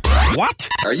your... What?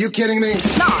 Are you kidding me?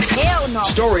 No, hell no.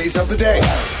 Stories of the day.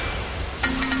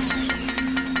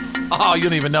 Oh, you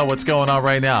don't even know what's going on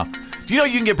right now. Do you know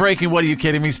you can get breaking "What are you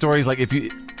kidding me" stories? Like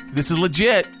this is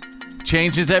legit.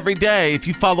 Changes every day. If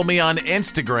you follow me on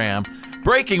Instagram,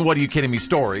 breaking "What are you kidding me"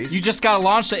 stories. You just gotta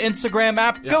launch the Instagram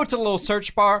app. Go to the little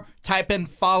search bar, type in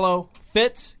follow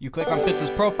Fitz. You click on Fitz's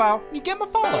profile, you give him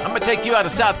a follow. I'm gonna take you out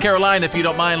of South Carolina if you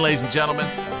don't mind, ladies and gentlemen.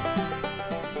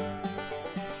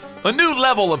 A new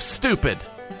level of stupid.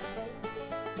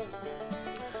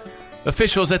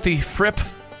 Officials at the Fripp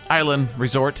Island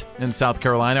Resort in South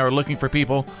Carolina are looking for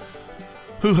people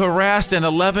who harassed an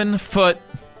 11-foot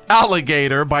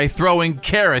alligator by throwing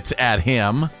carrots at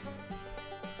him.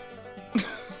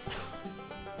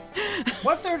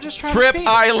 What if they're just trying Fripp to feed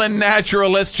Island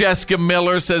naturalist Jessica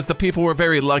Miller says the people were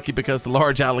very lucky because the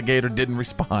large alligator didn't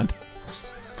respond.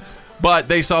 But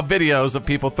they saw videos of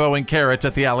people throwing carrots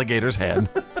at the alligator's head.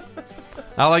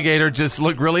 Alligator just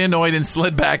looked really annoyed and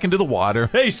slid back into the water.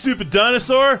 Hey, stupid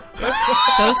dinosaur!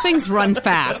 Those things run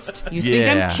fast. You think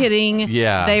I'm kidding?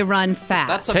 Yeah. They run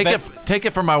fast. Take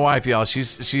it from my wife, y'all.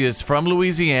 She is from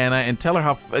Louisiana, and tell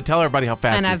everybody how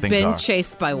fast and these I've things been are.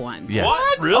 chased by one. Yes.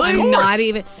 What? Really? I'm not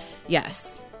even.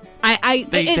 Yes.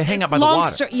 They hang out by the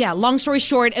water. Long story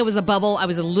short, it was a bubble. I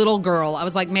was a little girl. I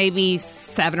was like maybe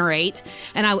 7 or 8,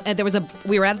 and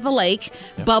we were at the lake,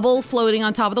 bubble floating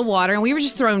on top of the water, and we were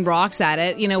just throwing rocks at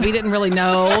it. We didn't really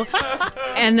know.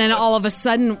 And then all of a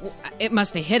sudden, it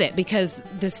must have hit it because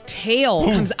this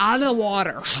tail comes out of the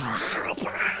water,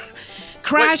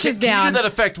 crashes down. Can you do that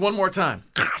effect one more time?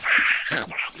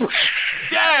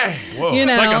 Dang! Whoa, it's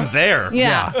like I'm there.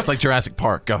 Yeah. It's like Jurassic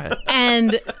Park. Go ahead.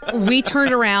 And we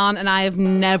turned around, and I have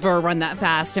never run that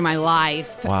fast in my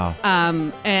life. Wow.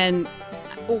 And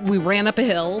we ran up a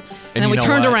hill, and then you we know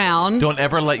turned what? around. Don't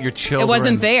ever let your children... It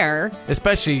wasn't there.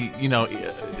 Especially,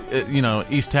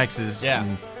 East Texas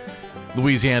and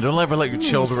Louisiana. Don't ever let your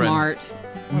children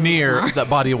near that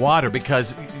body of water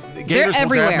because gators will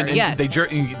everywhere, grab them and yes.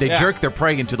 they jerk their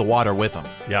prey into the water with them.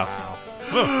 Yeah.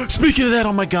 Speaking of that,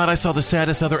 oh my God, I saw the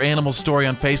saddest other animal story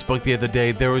on Facebook the other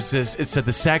day. There was this, it said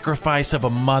the sacrifice of a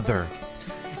mother.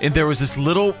 And there was this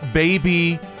little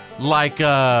baby, like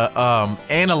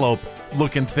antelope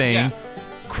looking thing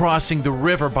crossing the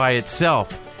river by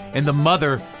itself. And the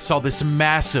mother saw this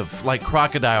massive, like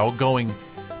crocodile going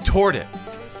toward it.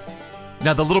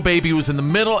 Now the little baby was in the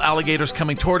middle, alligators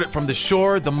coming toward it from the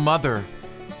shore. The mother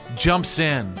jumps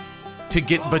in to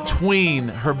get between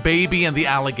her baby and the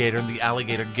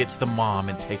alligator gets the mom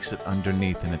and takes it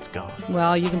underneath, and it's gone.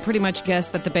 Well, you can pretty much guess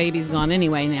that the baby's gone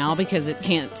anyway now because it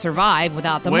can't survive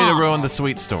without the Way mom. to ruin the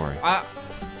sweet story.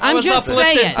 I'm just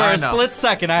saying. For a split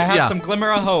second, I had some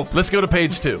glimmer of hope. Let's go to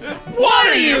page 2. What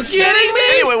are you kidding me?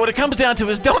 Anyway, what it comes down to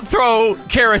is don't throw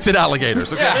carrots at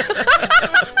alligators, okay?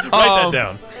 Write that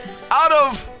down. Out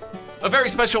of a very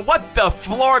special What the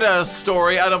Florida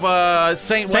story out of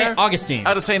St. Augustine.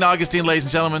 Out of St. Augustine, ladies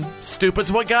and gentlemen.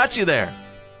 Stupid's what got you there.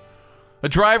 A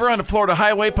driver on a Florida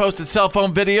highway posted cell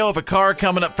phone video of a car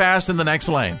coming up fast in the next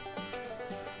lane,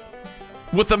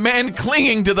 with a man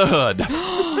clinging to the hood.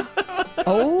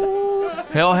 Oh.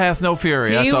 Hell hath no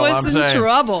fury. That's all I'm saying. He was in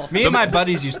trouble. Me and my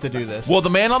buddies used to do this. Well,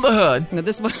 the man on the hood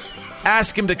this one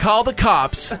asked him to call the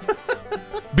cops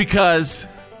because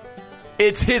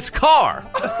It's his car.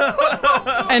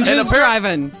 And who's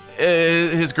driving?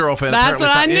 His girlfriend. That's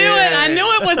what I knew it. I knew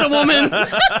it was a woman.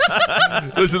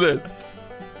 Listen to this.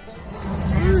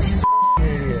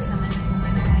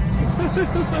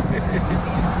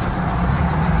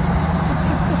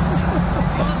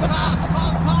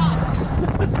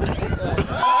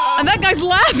 And that guy's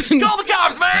laughing. Call the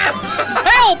cops, man!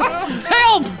 Help!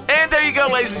 Help! And there you go,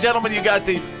 ladies and gentlemen. You got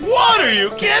the What are you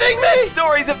kidding me?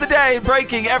 stories of the day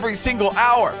breaking every single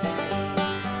hour.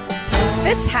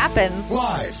 Fitz happens.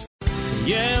 Live.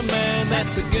 Yeah, man, that's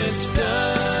the good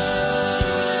stuff.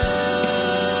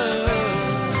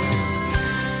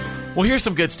 Well, here's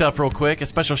some good stuff real quick. A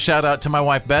special shout out to my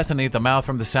wife, Bethany, the mouth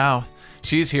from the South.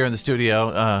 She's here in the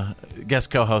studio, guest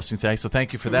co-hosting today, so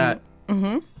thank you for that.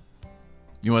 Mm-hmm.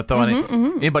 You want to throw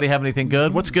anybody have anything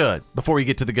good? What's good before we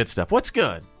get to the good stuff? What's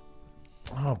good?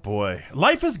 Oh, boy.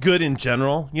 Life is good in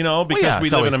general, because we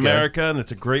live in America, and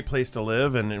it's a great place to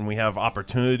live, and we have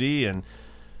opportunity and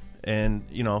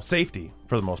safety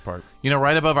for the most part.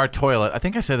 Right above our toilet, I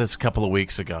think I said this a couple of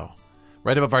weeks ago.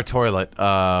 Right above our toilet,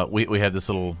 we have this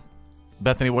little...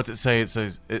 Bethany, what's it say? It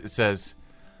says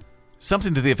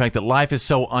something to the effect that life is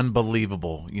so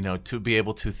unbelievable, to be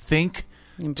able to think,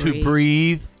 to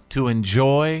breathe, to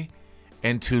enjoy,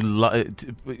 and to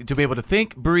be able to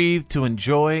think, breathe, to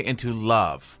enjoy, and to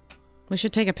love. We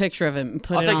should take a picture of it and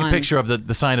put I'll it take on. a picture of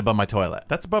the sign above my toilet.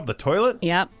 That's above the toilet?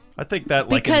 Yep. I think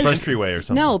that in entryway or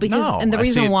something. No, and the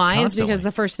reason why is because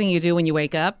the first thing you do when you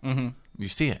wake up, you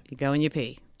see it. You go and you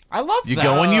pee. I love you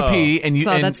go and you pee, and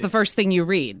that's the first thing you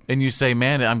read. And you say,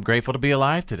 "Man, I'm grateful to be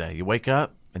alive today." You wake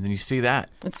up, and then you see that.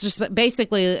 It's just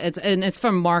basically it's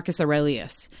from Marcus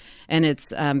Aurelius, and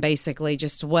it's basically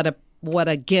just what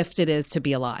a gift it is to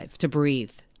be alive, to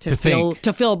breathe, to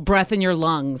feel breath in your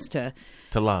lungs, to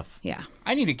love. Yeah,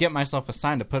 I need to get myself a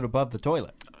sign to put above the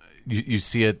toilet. You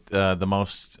see it the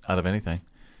most out of anything.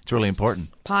 It's really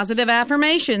important. Positive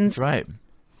affirmations. That's right.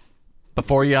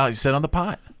 Before you sit on the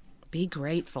pot. Be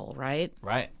grateful, right?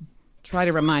 Right. Try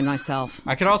to remind myself.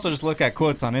 I could also just look at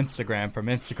quotes on Instagram from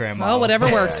Instagram models. Well,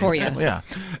 whatever works for you. Yeah.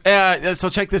 So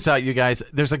check this out, you guys.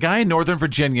 There's a guy in Northern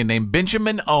Virginia named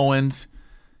Benjamin Owens.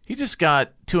 He just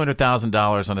got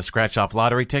 $200,000 on a scratch-off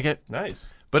lottery ticket.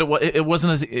 Nice. But it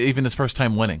wasn't even his first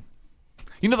time winning.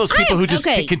 You know those people who just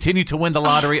continue to win the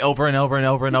lottery over and over and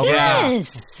over and over?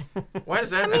 Yes. Why does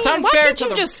that? It's unfair. Why can't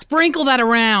you just sprinkle that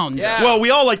around? Yeah. Well,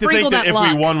 we all like to think that if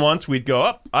we won once, we'd go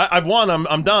up. I've won.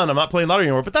 I'm done. I'm not playing lottery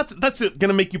anymore. But that's going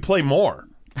to make you play more.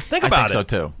 Think about it. I think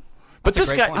so too. But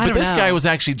this guy was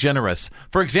actually generous.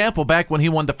 For example, back when he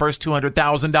won the first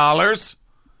 $200,000,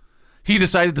 he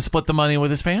decided to split the money with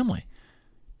his family.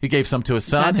 He gave some to his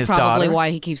son, his daughter. That's probably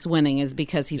why he keeps winning, is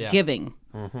because he's giving.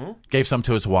 Mm-hmm. Gave some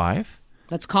to his wife.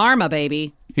 That's karma,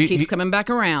 baby. He keeps coming back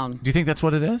around. Do you think that's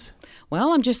what it is?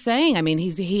 Well, I'm just saying. I mean,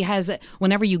 he has.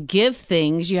 Whenever you give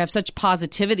things, you have such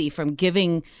positivity from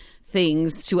giving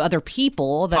things to other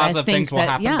people that I think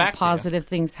positive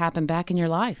things happen back in your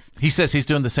life. He says he's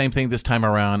doing the same thing this time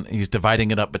around. He's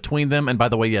dividing it up between them. And by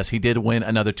the way, yes, he did win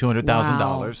another $200,000.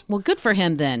 Wow. Well, good for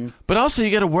him then. But also,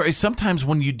 you got to worry. Sometimes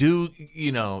when you do,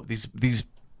 these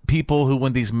people who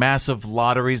win these massive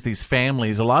lotteries, these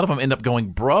families, a lot of them end up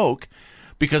going broke.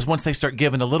 Because once they start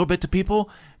giving a little bit to people,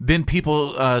 then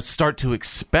people start to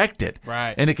expect it.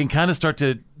 Right. And it can kind of start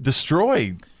to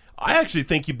destroy. I actually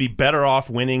think you'd be better off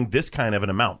winning this kind of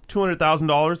an amount.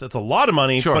 $200,000, that's a lot of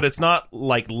money, but it's not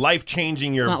like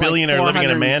life-changing. You're a billionaire living in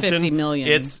a mansion. Million.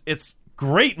 It's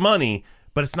great money,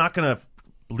 but it's not going to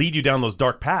lead you down those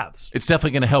dark paths. It's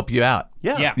definitely going to help you out.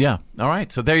 Yeah. All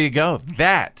right, so there you go.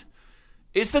 That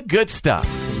is the good stuff.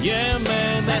 Yeah,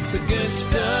 man, that's the good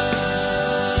stuff.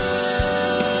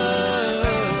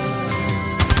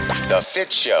 The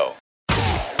Fitz Show.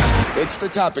 It's the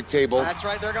topic table. That's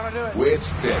right, they're going to do it. With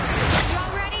Fitz.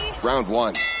 Y'all ready? Round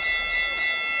one.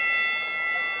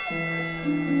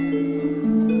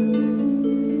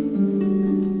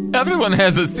 Everyone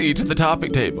has a seat at the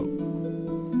topic table.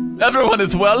 Everyone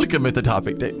is welcome at the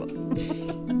topic table.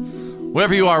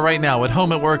 Wherever you are right now, at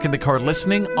home, at work, in the car,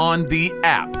 listening on the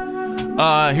app.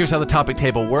 Here's how the topic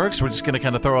table works. We're just going to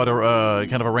kind of throw out a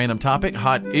kind of a random topic,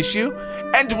 hot issue,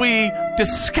 and we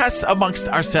discuss amongst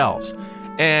ourselves.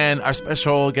 And our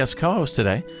special guest co-host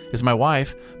today is my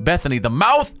wife, Bethany, the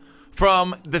mouth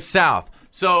from the South.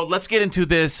 So let's get into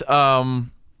this. Now I'm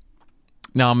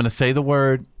going to say the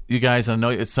word. You guys, I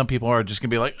know some people are just going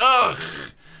to be like, ugh.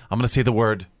 I'm going to say the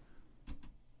word.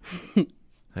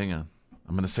 Hang on.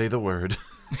 I'm going to say the word.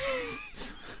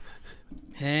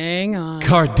 Hang on.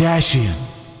 Kardashian.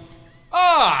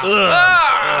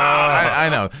 I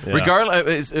know. Yeah.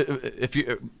 Regardless, if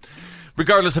you,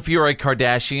 regardless if you're a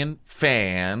Kardashian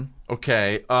fan,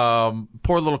 okay,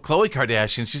 poor little Khloe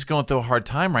Kardashian, she's going through a hard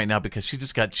time right now because she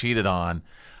just got cheated on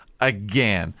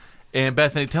again. And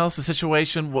Bethany, tell us the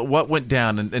situation, what went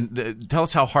down, and tell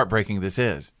us how heartbreaking this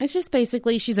is. It's just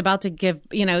basically she's about to give,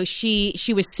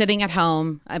 she was sitting at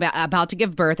home about to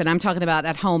give birth, and I'm talking about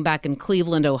at home back in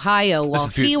Cleveland, Ohio, while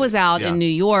he was out in New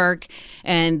York,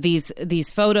 and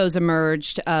these photos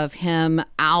emerged of him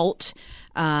out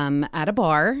at a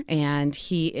bar, and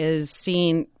he is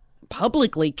seen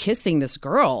publicly kissing this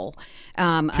girl.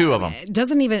 Two of them.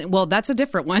 Doesn't even. Well, that's a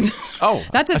different one. Oh,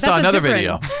 I saw another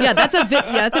video. Yeah,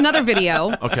 that's another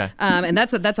video. Okay. And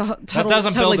that's a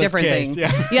totally different thing.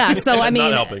 Yeah. So I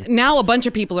mean, now a bunch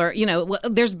of people are.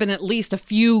 There's been at least a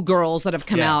few girls that have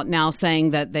come out now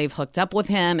saying that they've hooked up with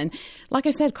him, and like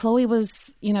I said, Khloe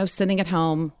was sitting at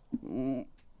home,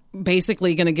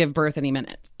 basically going to give birth any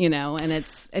minute. And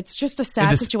it's just a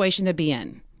sad situation to be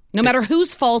in. No matter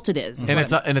whose fault it is. And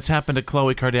it's happened to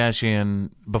Khloe Kardashian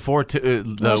before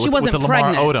too. She wasn't with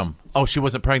pregnant. Lamar Odom. Oh, she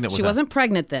wasn't pregnant with him. She wasn't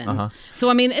pregnant then. Uh-huh. So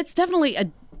I mean, it's definitely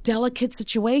a delicate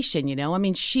situation. I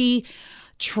mean, she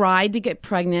tried to get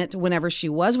pregnant whenever she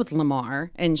was with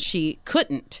Lamar, and she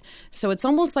couldn't. So it's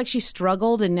almost like she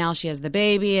struggled, and now she has the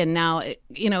baby, and now it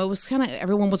was kind of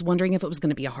everyone was wondering if it was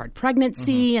going to be a hard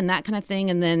pregnancy and that kind of thing,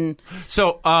 and then.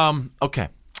 So okay.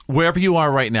 Wherever you are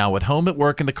right now, at home, at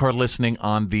work, in the car, listening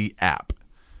on the app,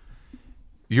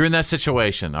 you're in that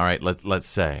situation. All right, let's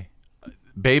say,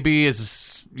 baby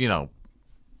is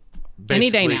any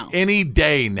day now. Any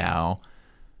day now,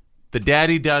 the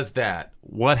daddy does that.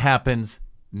 What happens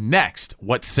next?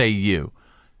 What say you,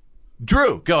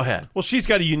 Drew? Go ahead. Well, she's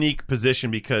got a unique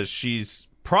position because she's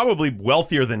probably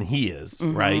wealthier than he is,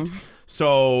 right?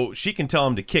 So she can tell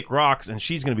him to kick rocks, and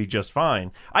she's going to be just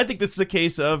fine. I think this is a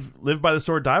case of live by the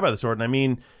sword, die by the sword. And I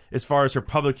mean, as far as her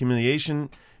public humiliation,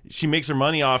 she makes her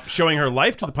money off showing her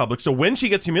life to the public. So when she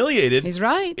gets humiliated, he's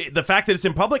right. The fact that it's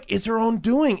in public is her own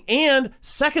doing. And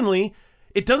secondly,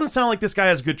 it doesn't sound like this guy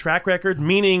has a good track record,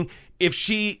 meaning if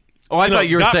she thought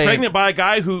you were got saying pregnant by a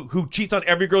guy who cheats on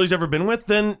every girl he's ever been with,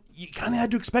 then you kind of had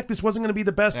to expect this wasn't going to be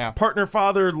the best partner,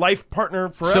 father, life partner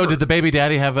forever. So did the baby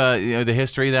daddy have the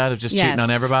history of that, of just cheating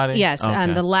on everybody? Yes.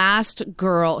 Okay. The last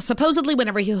girl, supposedly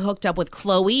whenever he hooked up with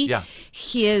Khloe,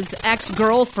 his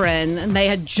ex-girlfriend, and they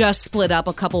had just split up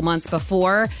a couple months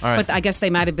before, but I guess they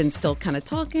might have been still kind of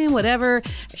talking, whatever.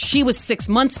 She was 6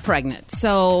 months pregnant.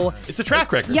 So it's a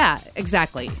track record. Yeah,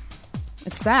 exactly.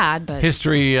 It's sad, but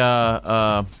history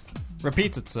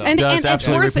repeats itself. And it's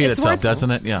worth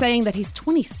doesn't it? Yeah. Saying that he's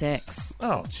 26.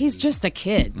 Oh, he's just a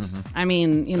kid. I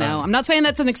mean, I'm not saying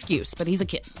that's an excuse, but he's a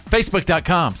kid.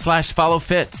 Facebook.com/follow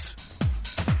Fitz.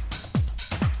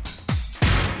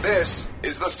 This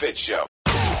is the Fitz Show.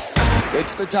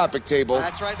 It's the topic table.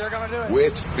 That's right, they're gonna do it.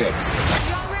 With Fitz.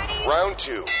 Y'all ready? Round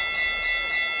 2.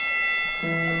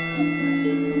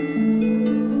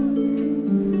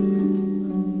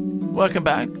 Welcome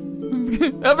back.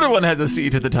 Everyone has a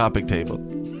seat at the topic table.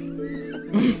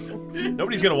 Nobody's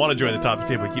going to want to join the topic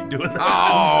table. Keep doing that.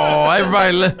 Oh,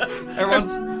 everybody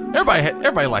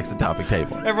likes the topic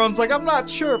table. Everyone's like, I'm not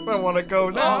sure if I want to go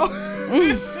now.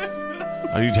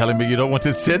 Are you telling me you don't want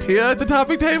to sit here at the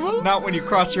topic table? Not when you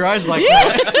cross your eyes like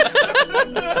that.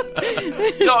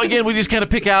 So again, we just kind of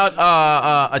pick out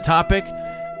a topic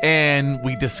and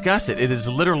we discuss it. It is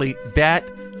literally that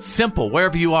simple.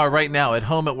 Wherever you are right now, at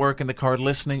home, at work, in the car,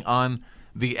 listening on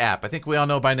the app. I think we all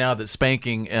know by now that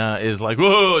spanking is like,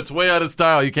 whoa, it's way out of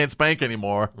style. You can't spank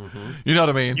anymore. You know what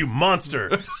I mean? You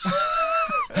monster.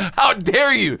 How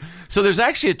dare you? So there's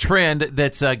actually a trend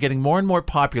that's getting more and more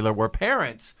popular where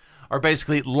parents are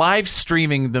basically live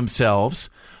streaming themselves,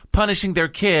 punishing their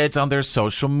kids on their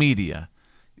social media.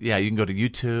 Yeah, you can go to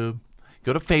YouTube,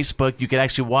 go to Facebook. You can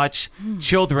actually watch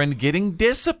children getting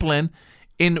disciplined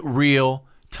in real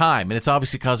time. And it's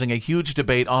obviously causing a huge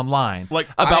debate online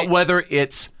about whether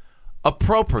it's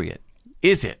appropriate.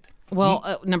 Is it?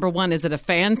 Well, number one, is it a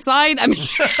fan site? I mean,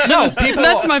 no,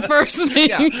 that's my first thing.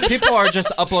 Yeah, people are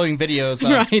just uploading videos of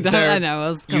I know. It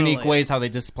was unique ways how they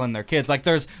discipline their kids. Like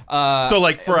there's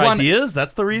ideas,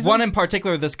 that's the reason? One in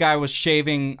particular, this guy was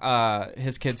shaving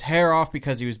his kid's hair off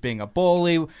because he was being a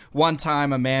bully. One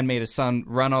time, a man made his son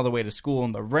run all the way to school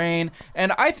in the rain.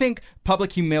 And I think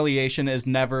public humiliation is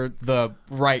never the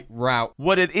right route.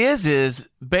 What it is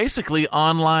basically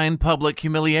online public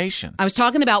humiliation. I was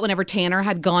talking about whenever Tanner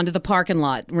had gone to the parking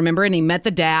lot, remember? And he met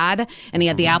the dad, and he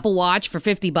had the Apple Watch for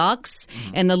 $50,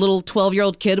 and the little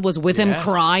 12-year-old kid was with him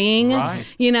crying. Right.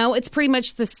 It's pretty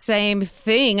much the same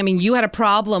thing. I mean, you had a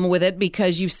problem with it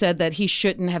because you said that he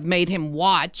shouldn't have made him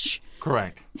watch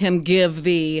Correct. him give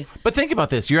the... But think about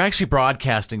this. You're actually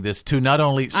broadcasting this to not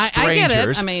only strangers, I get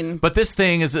it. I mean... but this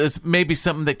thing is maybe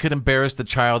something that could embarrass the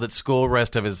child at school the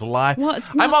rest of his life. Well,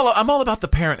 it's not... I'm all about the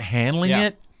parent handling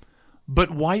it,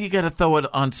 but why you got to throw it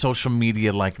on social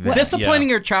media like that? Disciplining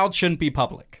your child shouldn't be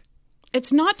public.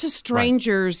 It's not to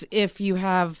strangers if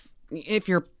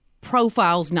your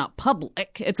profile's not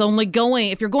public. It's only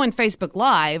if you're going Facebook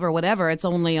Live or whatever, it's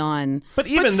only on. But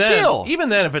even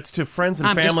then, if it's to friends and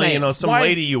family, some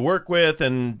lady you work with,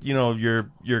 and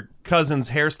your cousin's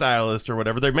hairstylist or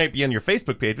whatever, they might be on your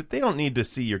Facebook page, but they don't need to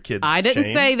see your kids. I didn't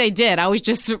say they did. I was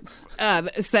just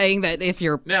saying that if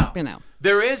you're,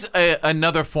 there is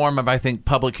another form of, I think,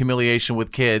 public humiliation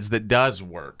with kids that does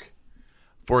work.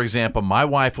 For example, my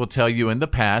wife will tell you in the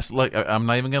past, look, I'm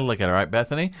not even going to look at her, right,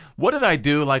 Bethany? What did I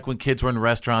do like when kids were in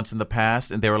restaurants in the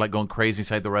past and they were like going crazy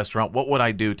inside the restaurant? What would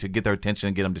I do to get their attention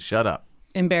and get them to shut up?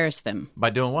 Embarrass them.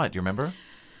 By doing what? Do you remember?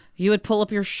 You would pull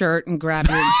up your shirt and grab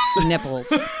your nipples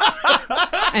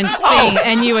and sing,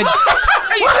 and you would...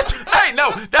 What? Hey,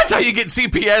 no, that's how you get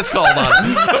CPS called on.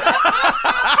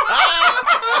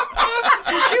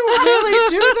 Did you really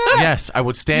do that? Yes, I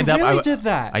would stand up. I did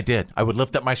that. I did. I would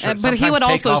lift up my shirt. But he would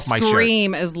also off my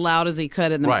scream as loud as he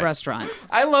could in the restaurant.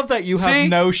 I love that you have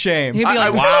no shame. He'd be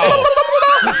like, wow.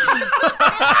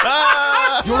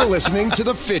 You're listening to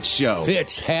The Fitz Show.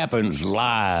 Fitz happens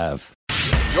live.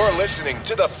 You're listening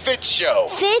to The Fitz Show.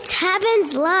 Fitz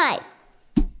happens live.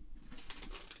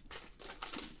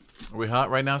 Are we hot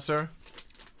right now, sir?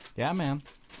 Yeah, man.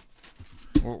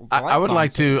 I would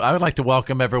like to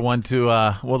welcome everyone to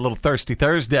a little Thirsty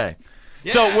Thursday.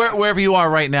 Yeah. So wherever you are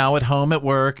right now, at home, at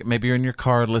work, maybe you're in your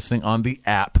car listening on the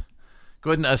app,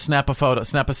 go ahead and snap a photo,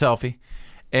 snap a selfie,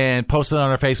 and post it on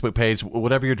our Facebook page,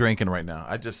 whatever you're drinking right now.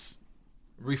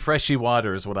 Refreshy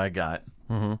water is what I got.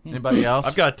 Mm-hmm. Anybody else?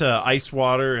 I've got ice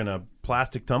water and a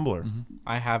plastic tumbler. Mm-hmm.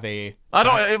 I have a... I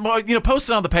don't... post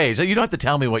it on the page. You don't have to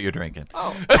tell me what you're drinking.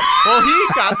 Oh. Well, he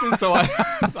got to, so I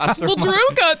well, Drew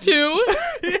got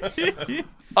to.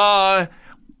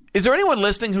 Is there anyone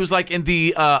listening who's like in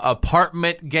the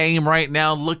apartment game right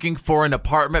now, looking for an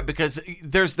apartment? Because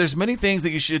there's many things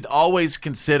that you should always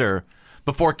consider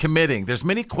before committing. There's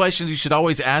many questions you should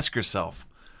always ask yourself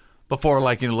before,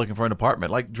 looking for an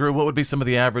apartment. Like, Drew, what would be some of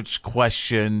the average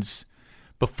questions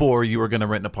before you were going to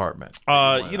rent an apartment?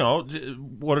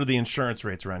 What are the insurance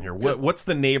rates around here? What's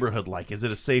the neighborhood like? Is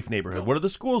it a safe neighborhood? What are the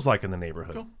schools like in the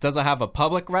neighborhood? Does it have a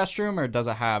public restroom, or does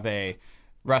it have a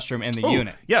restroom in the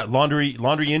unit? Yeah, laundry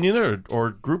in unit or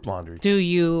group laundry. Do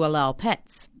you allow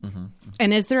pets? Mm-hmm.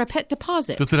 And is there a pet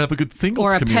deposit? Does it have a good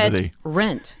singles community? Or a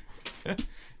pet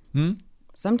rent?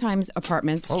 Sometimes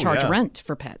apartments charge rent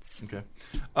for pets. Okay.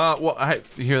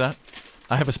 You hear that?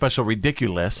 I have a special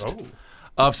ridiculous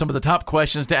of some of the top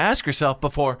questions to ask yourself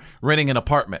before renting an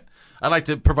apartment. I'd like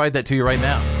to provide that to you right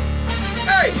now.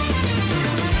 Hey!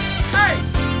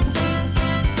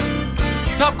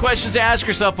 Top questions to ask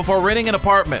yourself before renting an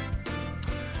apartment.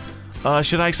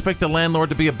 Should I expect the landlord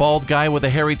to be a bald guy with a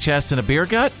hairy chest and a beer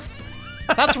gut?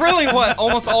 That's really what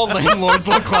almost all landlords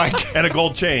look like. And a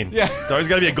gold chain. Yeah. There's always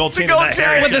got to be a gold chain.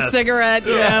 With a cigarette,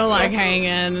 hanging.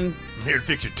 I'm here to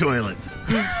fix your toilet.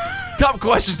 Top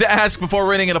questions to ask before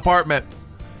renting an apartment.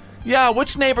 Yeah,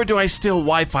 which neighbor do I steal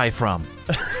Wi-Fi from?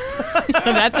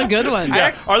 That's a good one.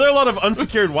 Yeah. Are there a lot of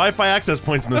unsecured Wi-Fi access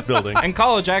points in this building? In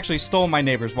college, I actually stole my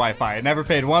neighbor's Wi-Fi. I never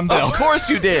paid one bill. Of course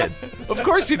you did. Of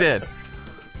course you did.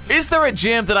 Is there a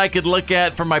gym that I could look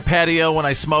at from my patio when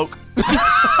I smoke?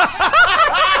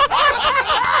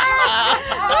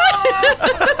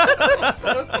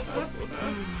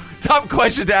 Top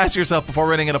question to ask yourself before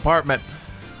renting an apartment.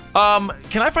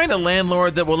 Can I find a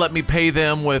landlord that will let me pay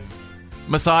them with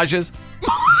massages?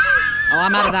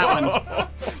 I'm out of that one.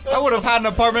 I would have had an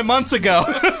apartment months ago.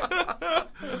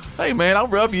 Hey, man, I'll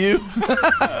rub you.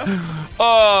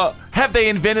 Have they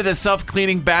invented a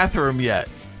self-cleaning bathroom yet?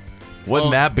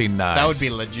 Wouldn't that be nice? That would be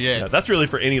legit. Yeah, that's really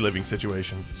for any living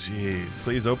situation. Jeez.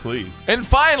 Please, oh please. And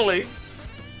finally,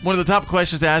 one of the top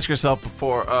questions to ask yourself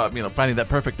before finding that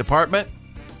perfect apartment.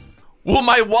 Will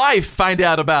my wife find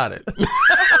out about it?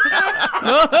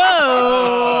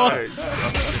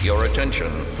 Your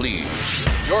attention, please.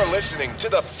 You're listening to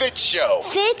The Fitz Show.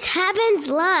 Fitz happens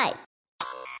live.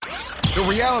 The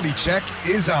reality check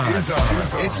is on.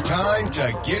 It's time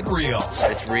to get real.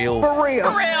 It's real. For real.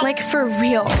 Like for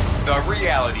real. The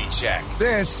reality check.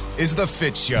 This is The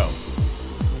Fitz Show.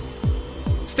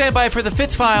 Stand by for the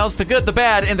Fitz Files, the good, the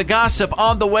bad, and the gossip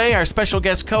on the way. Our special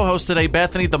guest co-host today,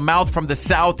 Bethany, the mouth from the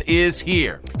South, is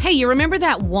here. Hey, you remember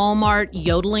that Walmart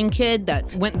yodeling kid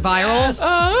that went viral? Yes.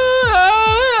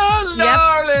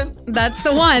 darling. That's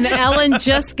the one. Ellen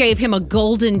just gave him a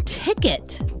golden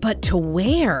ticket, but to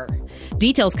where?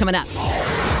 Details coming up.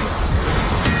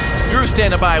 Drew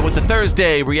standing by with the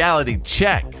Thursday reality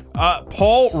check.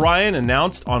 Paul Ryan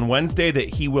announced on Wednesday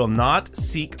that he will not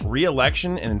seek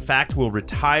re-election and in fact will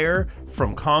retire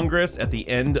from Congress at the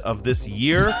end of this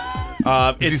year.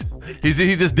 He's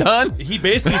just done? He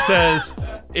basically says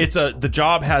the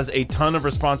job has a ton of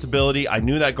responsibility. I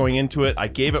knew that going into it. I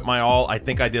gave it my all. I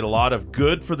think I did a lot of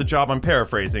good for the job. I'm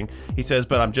paraphrasing. He says,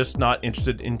 but I'm just not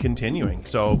interested in continuing.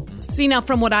 So, see, now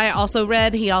from what I also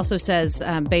read, he also says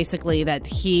basically that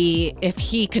if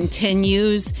he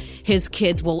continues, his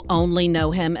kids will only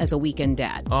know him as a weekend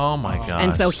dad. Oh my gosh.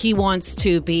 And so he wants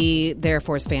to be there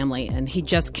for his family, and he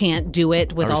just can't do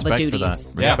it with all the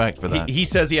duties. Respect for that. He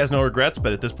says he has no regrets,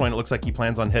 but at this point it looks like he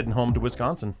plans on heading home to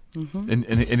Wisconsin.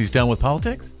 Mm-hmm. And he's done with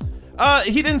politics?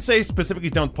 He didn't say specifically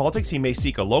he's done with politics. He may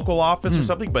seek a local office or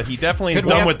something, but he definitely is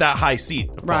done with that high seat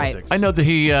of politics. I know that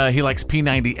he likes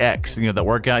P90X, that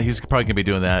workout. He's probably going to be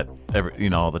doing that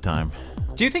all the time.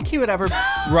 Do you think he would ever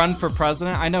run for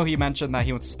president? I know he mentioned that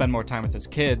he wants to spend more time with his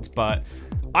kids, but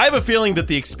I have a feeling that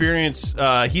the experience,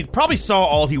 he probably saw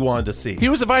all he wanted to see. He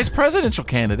was a vice presidential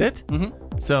candidate.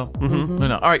 Mm-hmm. So,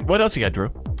 all right, what else you got, Drew?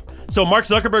 So Mark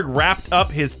Zuckerberg wrapped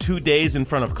up his 2 days in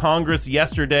front of Congress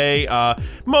yesterday.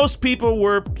 Most people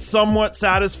were somewhat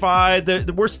satisfied.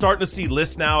 We're starting to see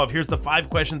lists now of here's the 5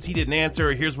 questions he didn't answer,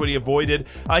 or here's what he avoided.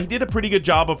 He did a pretty good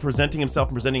job of presenting himself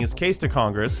and presenting his case to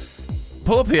Congress.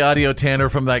 Pull up the audio, Tanner,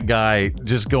 from that guy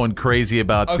just going crazy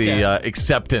about the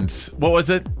acceptance. What was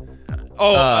it?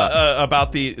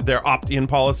 About their opt-in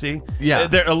policy. Yeah.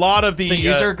 There a lot of the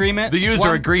user agreement. The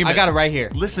user agreement. I got it right here.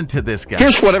 Listen to this guy.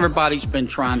 Here's what everybody's been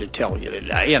trying to tell you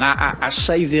today, and I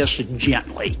say this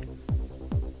gently.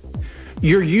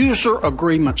 Your user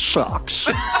agreement sucks.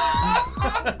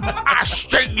 I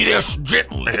say this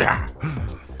gently.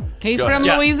 He's from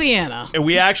Louisiana. And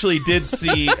we actually did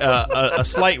see a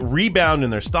slight rebound in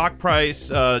their stock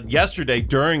price yesterday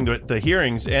during the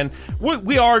hearings. And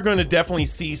we are going to definitely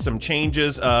see some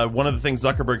changes. One of the things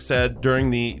Zuckerberg said during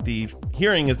the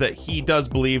hearing is that he does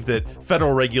believe that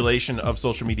federal regulation of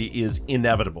social media is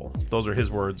inevitable. Those are his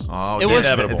words. Oh, it was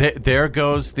inevitable. There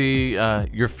goes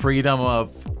your freedom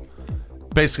of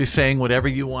basically saying whatever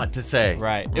you want to say.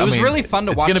 Right. It was really fun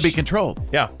to watch. It's going to be controlled.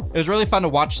 Yeah. It was really fun to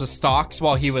watch the stocks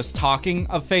while he was talking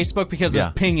of Facebook because it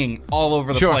was pinging all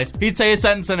over the place. He'd say a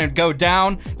sentence and it'd go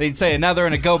down. They'd say another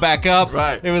and it'd go back up.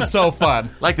 Right. It was so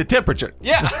fun. Like the temperature.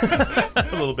 Yeah. A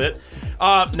little bit.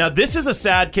 Now, this is a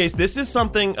sad case. This is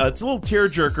something, it's a little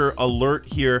tearjerker alert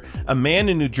here. A man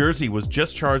in New Jersey was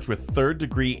just charged with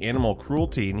third-degree animal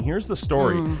cruelty, and here's the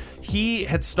story. He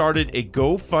had started a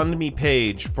GoFundMe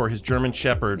page for his German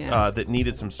Shepherd that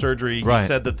needed some surgery. He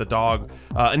said that the dog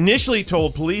initially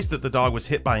told police that the dog was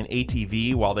hit by an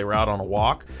ATV while they were out on a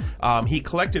walk. He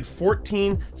collected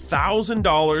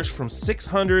 $14,000 from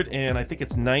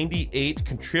 698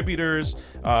 contributors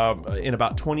in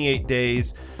about 28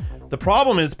 days. The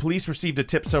problem is police received a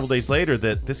tip several days later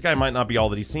that this guy might not be all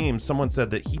that he seems. Someone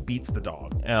said that he beats the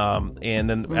dog. And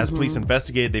then as police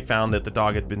investigated, they found that the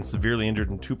dog had been severely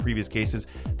injured in 2 previous cases.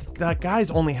 That guy's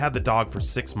only had the dog for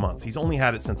 6 months. He's only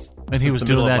had it since And he was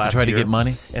doing that to try to get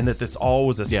money? And that this all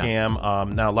was a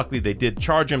scam. Now, luckily, they did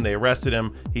charge him. They arrested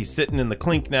him. He's sitting in the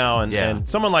clink now. And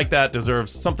someone like that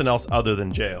deserves something else other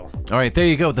than jail. All right, there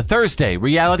you go. The Thursday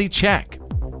reality check.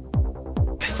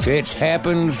 Fitz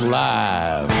happens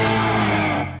live.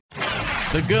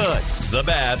 The good, the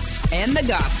bad, and the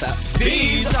gossip.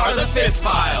 These are the Fitz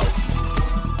Files.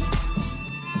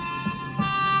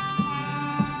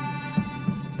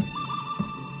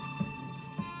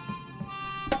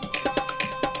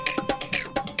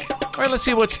 All right, let's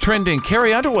see what's trending.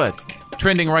 Carrie Underwood,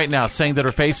 trending right now, saying that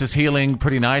her face is healing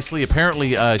pretty nicely.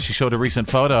 Apparently, she showed a recent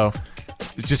photo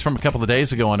just from a couple of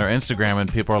days ago on her Instagram,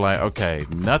 and people are like, okay,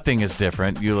 nothing is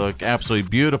different. You look absolutely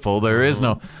beautiful. There is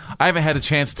no... I haven't had a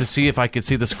chance to see if I could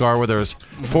see the scar where there's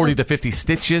 40 to 50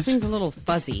 stitches. Seems a little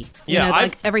fuzzy. Yeah,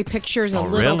 like every picture is a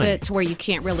little bit to where you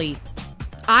can't really...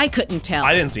 I couldn't tell.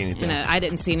 I didn't see anything. I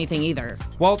didn't see anything either.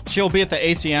 Well, she'll be at the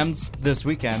ACMs this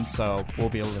weekend, so we'll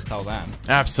be able to tell then.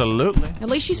 Absolutely. At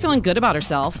least she's feeling good about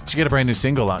herself. She got a brand new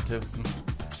single out, too.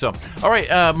 So, all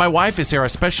right, my wife is here, our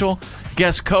special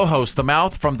guest co-host, the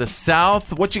Mouth from the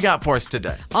South. What you got for us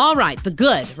today? All right, the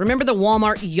good. Remember the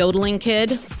Walmart yodeling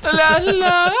kid? La,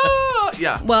 la.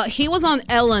 Yeah. Well, he was on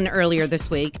Ellen earlier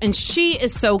this week, and she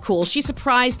is so cool. She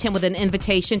surprised him with an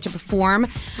invitation to perform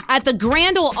at the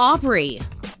Grand Ole Opry.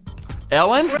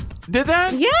 Ellen did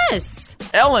that? Yes.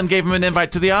 Ellen gave him an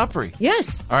invite to the Opry.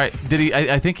 Yes. All right. Did he?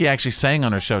 I think he actually sang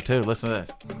on her show too. Listen to this.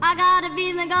 I got a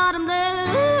feeling got him blue.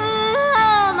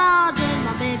 Oh, Lord, till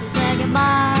my baby say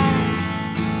goodbye.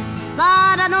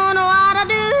 Lord, I don't know what to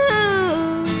do.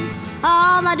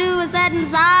 All I do is sit and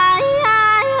sigh.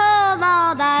 Oh,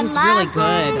 Lord, that He's last really good.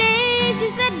 Sunday she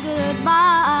said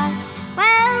goodbye.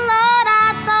 Well, Lord,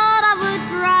 I thought I would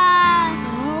cry.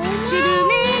 She do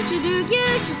me, she do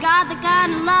cute. She's got the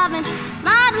kind of loving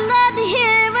I'd love to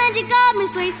hear when she called me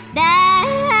sweet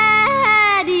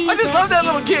daddy. I just love that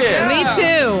little kid. Me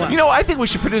too. You know, I think we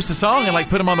should produce a song and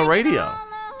put him on the radio.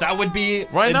 That would be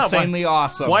Why not? insanely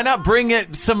awesome. Why not bring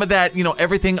it some of that?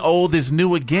 Everything old is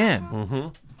new again. Mm-hmm.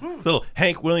 Little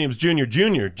Hank Williams Jr.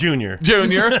 Jr.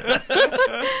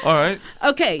 All right.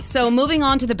 Okay, so moving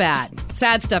on to the bad.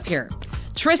 Sad stuff here.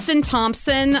 Tristan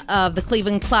Thompson of the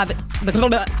Cleveland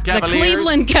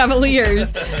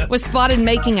Cavaliers was spotted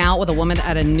making out with a woman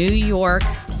at a New York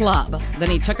club. Then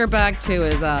he took her back to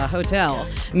his hotel.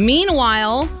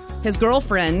 Meanwhile, his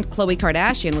girlfriend, Khloe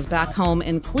Kardashian, was back home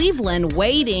in Cleveland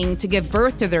waiting to give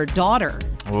birth to their daughter.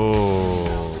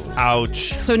 Oh,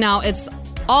 ouch. So now it's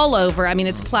all over. I mean,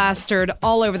 it's plastered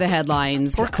all over the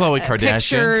headlines. Poor Khloe Kardashian.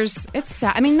 Pictures. It's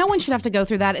sad. I mean, no one should have to go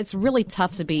through that. It's really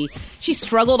tough to be. She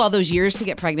struggled all those years to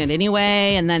get pregnant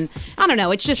anyway, and then I don't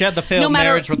know. It's just she had the failed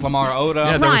marriage with Lamar Odom.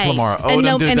 Yeah, there was Lamar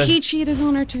Odom. And he cheated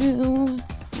on her too.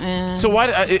 So why?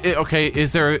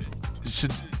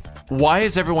 Why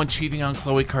is everyone cheating on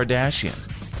Khloe Kardashian?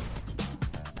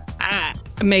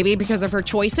 Maybe because of her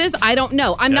choices. I don't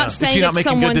know. I'm not saying is she not it's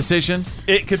making good someone's decisions.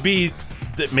 It could be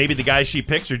that maybe the guys she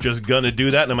picks are just gonna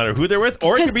do that no matter who they're with,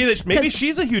 or it could be that maybe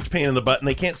she's a huge pain in the butt and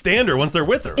they can't stand her once they're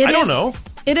with her. I don't know.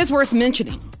 It is worth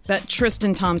mentioning that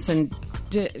Tristan Thompson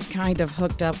kind of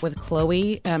hooked up with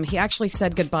Khloe. He actually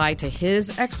said goodbye to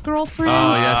his ex-girlfriend.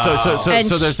 Oh yeah, so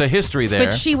there's a history there.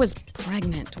 But she was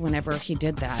pregnant whenever he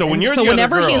did that. So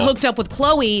whenever he hooked up with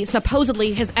Khloe,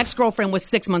 supposedly his ex-girlfriend was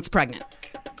 6 months pregnant.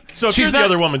 So if she's the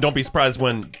other woman, don't be surprised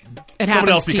when someone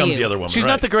else becomes the other woman. She's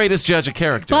not the greatest judge of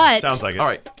character. But sounds like it. All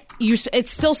right. It's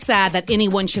still sad that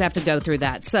anyone should have to go through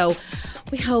that. So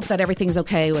we hope that everything's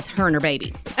okay with her and her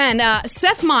baby. And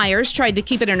Seth Meyers tried to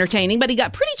keep it entertaining, but he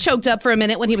got pretty choked up for a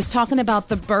minute when he was talking about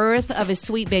the birth of his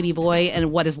sweet baby boy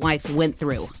and what his wife went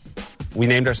through. We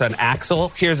named our son Axel.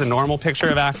 Here's a normal picture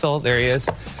of Axel. There he is.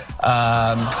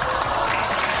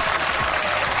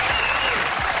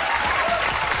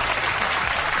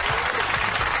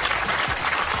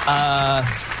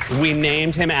 We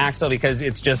named him Axel because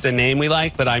it's just a name we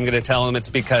like, but I'm going to tell him it's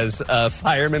because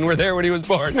firemen were there when he was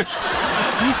born.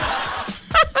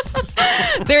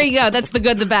 There you go. That's the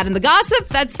good, the bad, and the gossip.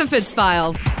 That's the Fitz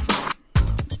Files.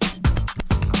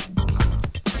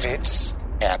 Fitz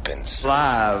happens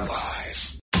Live.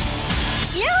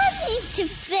 You're listening to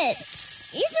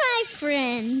Fitz. He's my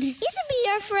friend. He should be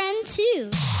your friend too.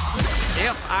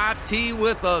 F-I-T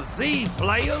with a Z,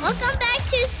 players. Welcome back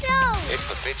to the show. It's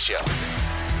the Fitz Show.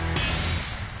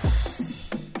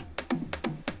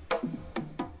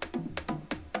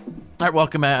 All right,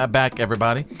 welcome back,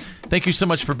 everybody. Thank you so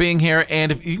much for being here.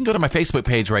 And if you can go to my Facebook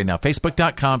page right now,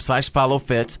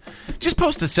 facebook.com/followfitz. Just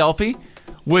post a selfie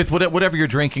with whatever you're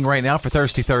drinking right now for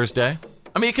Thirsty Thursday.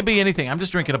 I mean, it could be anything. I'm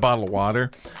just drinking a bottle of water.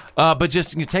 But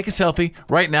just take a selfie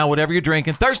right now, whatever you're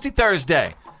drinking. Thirsty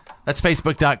Thursday. That's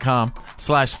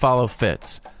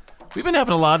facebook.com/followfitz. We've been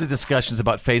having a lot of discussions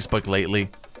about Facebook lately.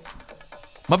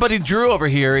 My buddy Drew over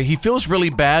here, he feels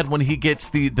really bad when he gets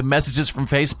the messages from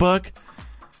Facebook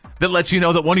that lets you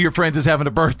know that one of your friends is having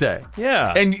a birthday.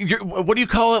 Yeah. And what do you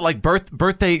call it? Like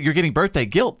birthday, you're getting birthday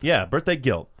guilt. Yeah, birthday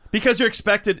guilt. Because you're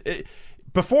expected...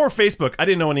 Before Facebook, I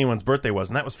didn't know when anyone's birthday was,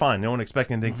 and that was fine. No one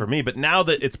expected anything from me. But now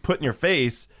that it's put in your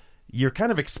face, you're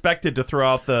kind of expected to throw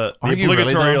out the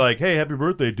obligatory, like, hey, happy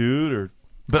birthday, dude.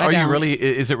 But are you really...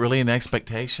 Is it really an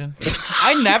expectation?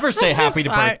 I never say happy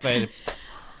birthday.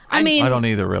 I mean... I don't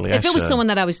either, really. If it was someone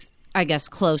that I was... I guess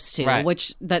close to, right.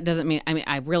 Which that doesn't mean, I mean,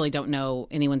 I really don't know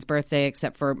anyone's birthday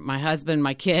except for my husband,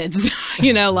 my kids,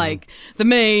 like the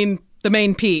main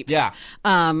peeps. Yeah.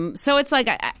 So it's like,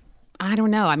 I don't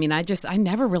know. I mean, I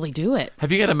never really do it.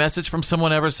 Have you got a message from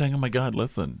someone ever saying, oh my God,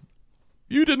 listen,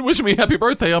 you didn't wish me happy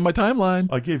birthday on my timeline.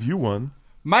 I gave you one.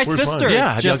 My sister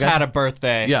just had a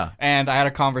birthday. Yeah. And I had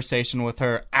a conversation with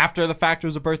her after the fact it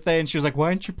was a birthday, and she was like,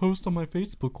 why didn't you post on my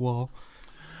Facebook wall?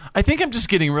 I think I'm just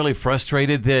getting really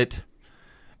frustrated that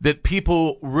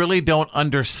people really don't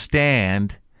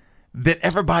understand that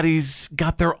everybody's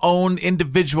got their own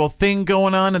individual thing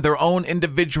going on and their own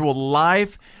individual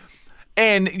life.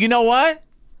 And you know what?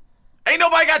 Ain't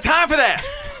nobody got time for that.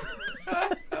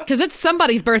 Because it's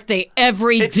somebody's birthday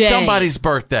every day. It's somebody's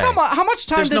birthday. Come on, how much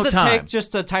time There's does no it time. take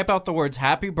just to type out the words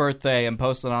 "Happy Birthday" and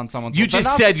post it on someone's? You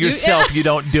just said yourself you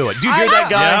don't do it. Do you hear that,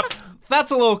 guy? Yep. That's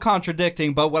a little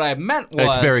contradicting, but what I meant was...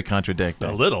 It's very contradicting.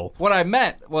 A little. What I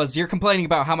meant was you're complaining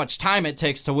about how much time it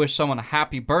takes to wish someone a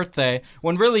happy birthday,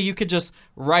 when really you could just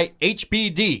write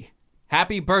HBD,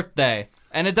 happy birthday,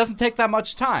 and it doesn't take that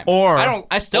much time.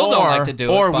 I still don't like to do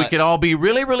it. Or we could all be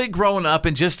really, really grown up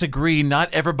and just agree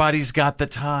not everybody's got the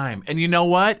time. And you know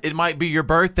what? It might be your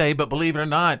birthday, but believe it or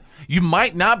not, you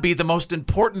might not be the most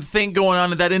important thing going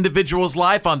on in that individual's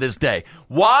life on this day.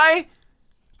 Why?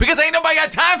 Because ain't nobody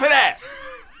got time for that.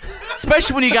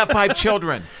 Especially when you got 5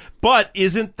 children. But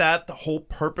isn't that the whole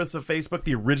purpose of Facebook?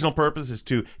 The original purpose is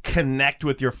to connect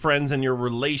with your friends and your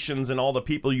relations and all the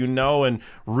people you know and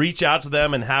reach out to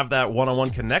them and have that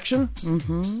one-on-one connection?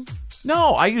 Mm-hmm.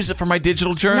 No, I use it for my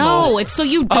digital journal. No, it's so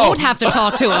you don't have to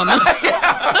talk to them.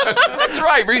 That's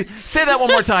right. Say that one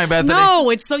more time, Bethany. No,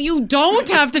 it's so you don't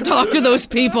have to talk to those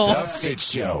people. The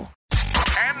Fitz Show.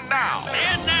 And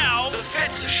now, the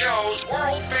Fitz Show's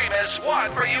world-famous What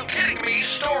Are You Kidding Me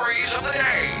stories of the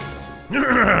day.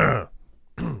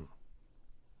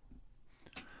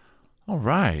 All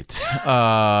right.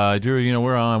 Drew,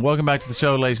 we're on. Welcome back to the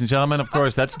show, ladies and gentlemen. Of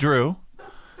course, that's Drew.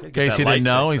 In case you didn't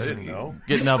know, he's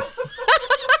getting up.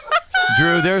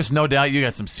 Drew, there's no doubt you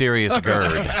got some serious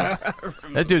GERD.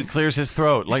 That dude clears his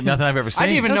throat like nothing I've ever seen. I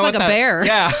didn't even know like a bear.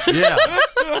 Yeah. Yeah.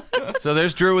 So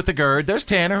there's Drew with the GERD. There's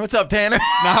Tanner. What's up, Tanner?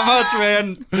 Not much,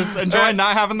 man. Just enjoying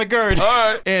not having the GERD. All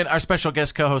right. And our special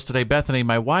guest co-host today, Bethany,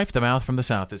 my wife, the mouth from the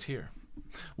south, is here.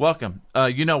 Welcome.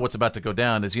 You know what's about to go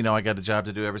down is, I got a job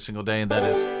to do every single day, and that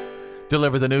is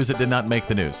deliver the news that did not make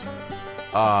the news.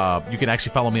 You can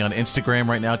actually follow me on Instagram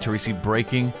right now to receive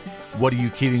breaking What Are You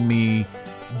Kidding Me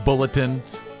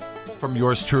bulletins from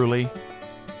yours truly.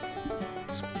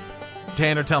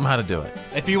 Tanner, tell them how to do it.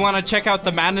 If you want to check out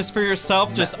the madness for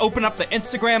yourself, just open up the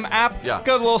Instagram app, go to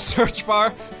the little search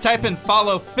bar, type in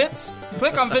follow Fitz,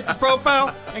 click on Fitz's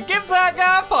profile, and give that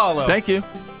guy a follow. Thank you.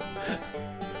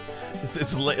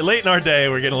 It's late in our day.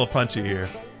 We're getting a little punchy here.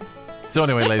 So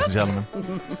anyway, ladies and gentlemen,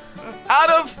 out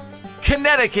of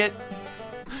Connecticut,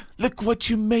 look what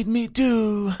you made me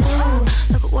do.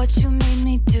 Look what you made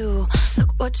me do.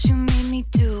 Look what you made me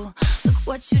do. Look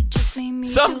what you just made me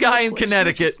do. Some guy in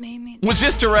Connecticut was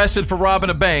just arrested for robbing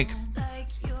a bank.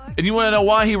 And you want to know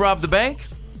why he robbed the bank?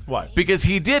 Why? Because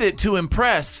he did it to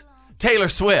impress Taylor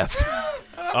Swift.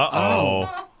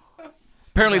 Uh-oh.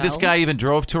 Apparently this guy even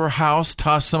drove to her house,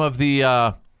 tossed some of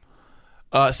the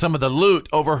loot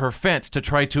over her fence to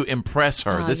try to impress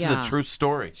her. This is a true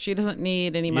story. She doesn't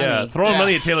need any money. Yeah, throwing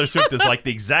money at Taylor Swift is like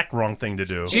the exact wrong thing to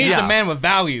do. She's a man with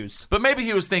values. But maybe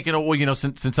he was thinking,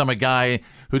 since I'm a guy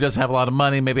who doesn't have a lot of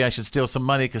money, maybe I should steal some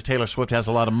money because Taylor Swift has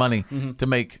a lot of money to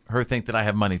make her think that I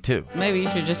have money too. Maybe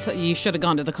you should have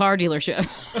gone to the car dealership.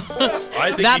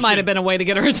 I think that might have been a way to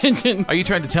get her attention. Are you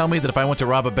trying to tell me that if I went to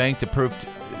rob a bank to prove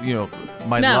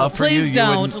my love for you? No, please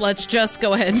don't. Let's just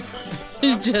go ahead.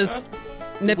 Just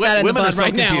nip that in the bud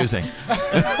right now. Women are so confusing.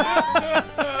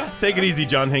 Take it easy,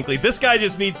 John Hinckley. This guy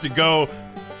just needs to go,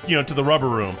 to the rubber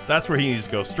room. That's where he needs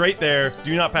to go. Straight there.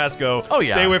 Do not pass go. Oh,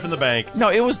 yeah. Stay away from the bank. No,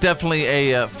 it was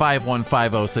definitely a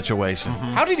 5150 situation.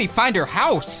 How did he find her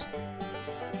house?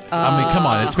 I mean, come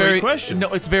on. It's great question.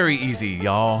 No, it's very easy,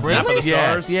 y'all. Really? Map of the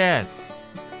stars? Yes.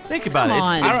 Think about Come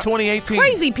it. on. It's 2018.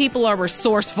 Crazy people are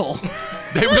resourceful.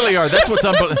 They really are. That's what's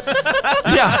unbelievable.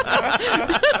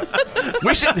 Yeah.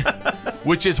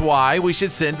 Which is why we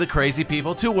should send the crazy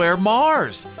people to where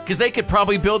Mars, because they could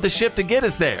probably build the ship to get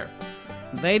us there.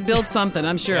 They'd build something,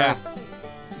 I'm sure. Yeah.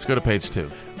 Let's go to page 2.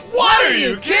 What are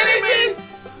you kidding me?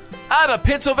 Out of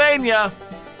Pennsylvania,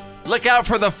 look out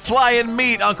for the flying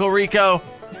meat, Uncle Rico.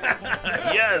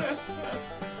 Yes.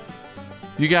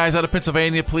 You guys out of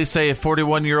Pennsylvania, police say a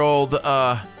 41-year-old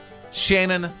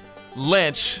Shannon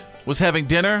Lynch was having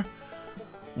dinner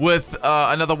with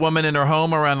another woman in her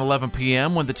home around 11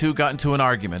 p.m. when the two got into an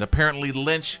argument. Apparently,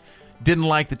 Lynch didn't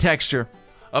like the texture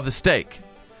of the steak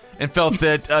and felt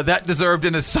that that deserved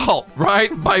an assault,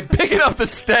 right? By picking up the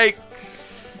steak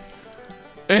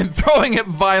and throwing it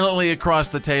violently across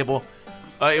the table.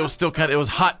 It was still it was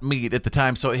hot meat at the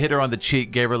time, so it hit her on the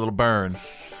cheek, gave her a little burn.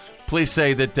 Police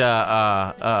say that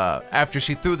after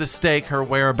she threw the steak, her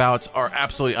whereabouts are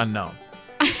absolutely unknown.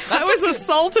 I was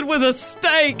assaulted with a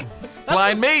steak.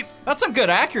 Flying meat. That's some good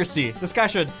accuracy. This guy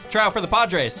should try out for the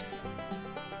Padres.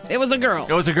 It was a girl.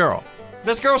 It was a girl.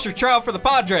 This girl should try out for the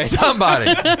Padres. Somebody.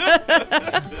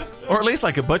 Or at least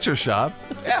like a butcher shop.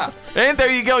 Yeah. And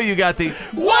there you go. You got the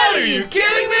What Are You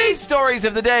Kidding Me? Stories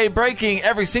of the day breaking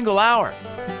every single hour.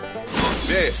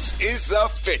 This is the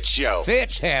Fitz Show.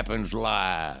 Fitz happens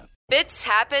live. Fitz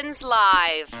happens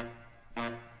live.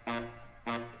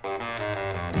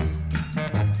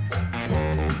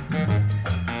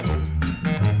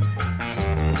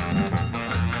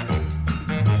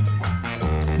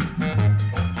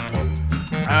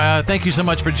 Thank you so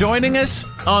much for joining us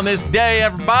on this day,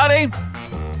 everybody.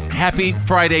 Happy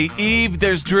Friday Eve.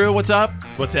 There's Drew. What's up?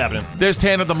 What's happening? There's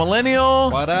Tanner the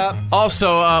Millennial. What up?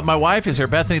 Also, my wife is here,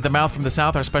 Bethany the Mouth from the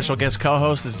South. Our special guest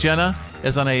co-host is Jenna,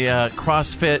 is on a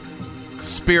CrossFit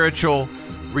spiritual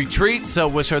retreat, so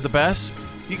wish her the best.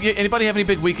 Anybody have any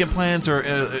big weekend plans or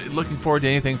looking forward to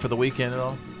anything for the weekend at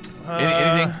all?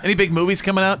 Anything? Any big movies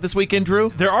coming out this weekend, Drew?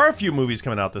 There are a few movies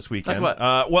coming out this weekend. Like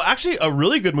what? Well, actually, a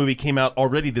really good movie came out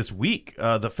already this week.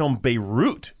 The film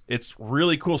Beirut. It's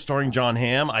really cool, starring John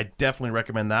Hamm. I definitely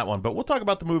recommend that one. But we'll talk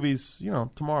about the movies,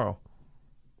 tomorrow.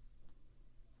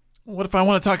 What if I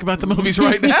want to talk about the movies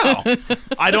right now?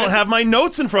 I don't have my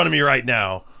notes in front of me right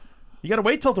now. You got to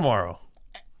wait till tomorrow.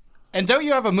 And don't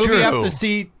you have a movie Drew. you have to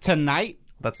see tonight?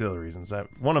 That's the other reasons.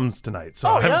 One of them's tonight, so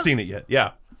I haven't seen it yet.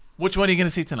 Yeah. Which one are you going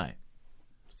to see tonight?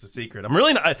 It's a secret. I'm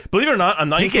really not. Believe it or not, I'm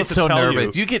not even supposed to tell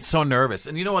nervous. you. You get so nervous.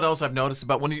 And you know what else I've noticed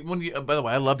about when you by the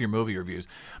way, I love your movie reviews.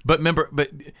 But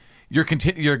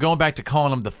you're going back to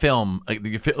calling them the film.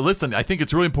 Listen, I think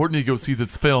it's really important you go see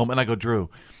this film. And I go, Drew,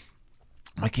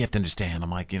 I'm like, you have to understand.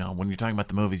 I'm like, when you're talking about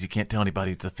the movies, you can't tell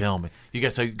anybody it's a film. You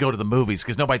guys go to the movies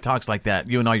because nobody talks like that.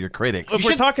 You and all your critics. If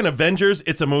we're talking Avengers,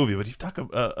 it's a movie. But if you talk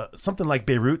something like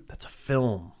Beirut, that's a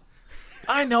film.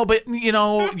 I know, but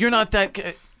you're not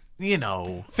that.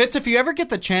 Fitz, if you ever get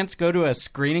the chance, go to a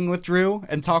screening with Drew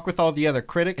and talk with all the other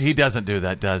critics. He doesn't do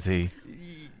that, does he?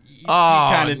 He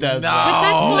kind of does. No, But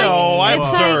that's I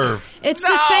observe. It's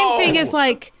the same thing as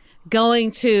like going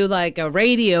to like a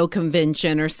radio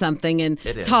convention or something and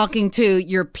talking to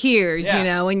your peers,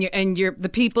 and your the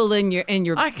people in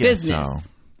your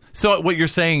business. So what you're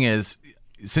saying is,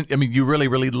 you really,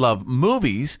 really love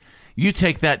movies. You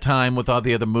take that time with all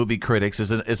the other movie critics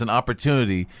as an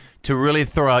opportunity to really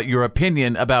throw out your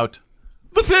opinion about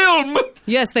the film.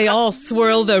 Yes, they all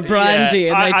swirl their brandy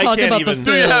and they talk about the film.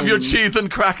 Do you have your cheese and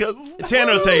crackers?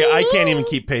 Tanner will tell you, I can't even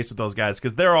keep pace with those guys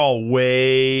because they're all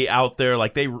way out there.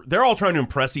 Like they're all trying to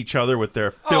impress each other with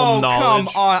their film knowledge.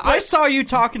 Come on. I saw you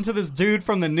talking to this dude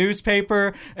from the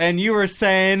newspaper, and you were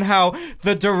saying how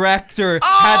the director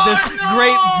had this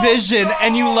great vision,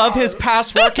 and you love his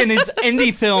past work in his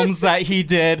indie films that he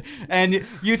did, and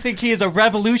you think he is a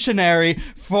revolutionary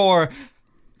for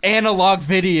analog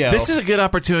video. This is a good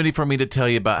opportunity for me to tell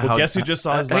you about how. Guess who just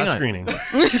saw his last screening?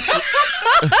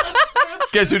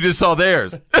 Guess who just saw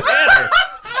theirs?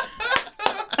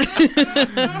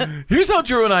 Here's how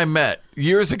Drew and I met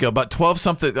years ago, about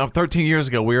 13 years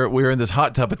ago. We were in this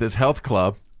hot tub at this health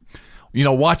club,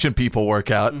 watching people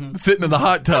work out, sitting in the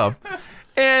hot tub.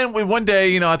 And one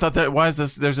day, I thought that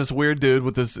there's this weird dude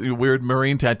with this weird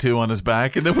marine tattoo on his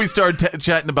back. And then we started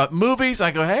chatting about movies. I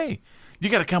go, hey, you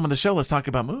got to come on the show. Let's talk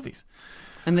about movies.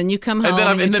 And then you come home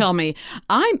and you tell me,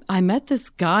 I met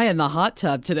this guy in the hot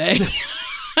tub today.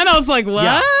 And I was like, what?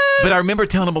 Yeah. But I remember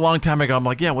telling him a long time ago, I'm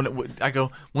like, yeah,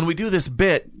 when we do this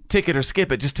bit, take it or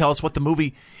skip it, just tell us what the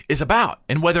movie is about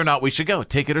and whether or not we should go.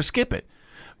 Take it or skip it.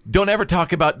 Don't ever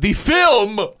talk about the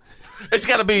film. It's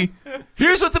got to be,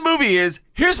 here's what the movie is,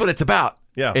 here's what it's about.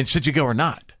 Yeah. And should you go or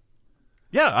not?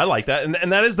 Yeah, I like that.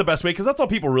 And that is the best way because that's all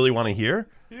people really want to hear.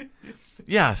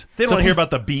 Yes. They don't want to hear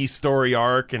about the B story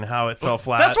arc and how it fell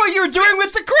flat. That's what you're doing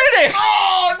with the critics.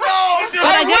 Oh, no.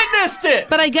 I witnessed it.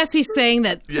 But I guess he's saying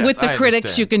that with the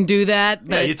critics you can do that.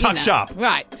 But, you talk shop.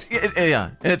 Right. Yeah.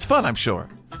 And it's fun, I'm sure.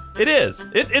 It is.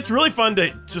 It's really fun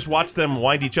to just watch them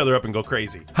wind each other up and go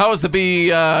crazy. How is the B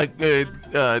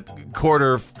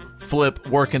quarter flip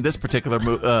work in this particular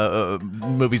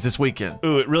movies this weekend?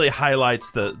 Ooh, it really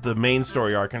highlights the main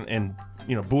story arc and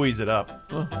buoys it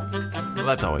up. Well,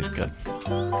 that's always good.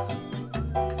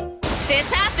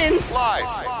 Fitz happens.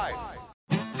 Live.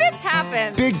 Fitz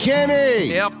happens. Big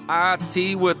Kenny.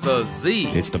 F-I-T with a Z.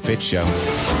 It's the Fitz Show.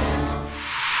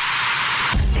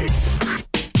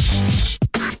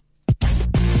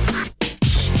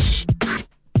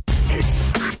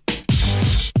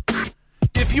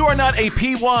 If you are not a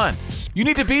P1, you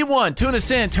need to be one. Tune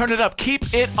us in, turn it up,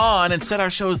 keep it on, and set our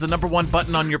show as the #1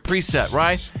 button on your preset,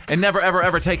 right? And never, ever,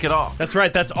 ever take it off. That's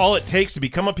right. That's all it takes to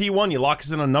become a P1. You lock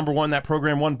us in on #1, that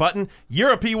program 1 button.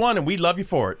 You're a P1, and we love you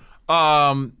for it.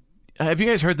 Have you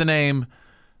guys heard the name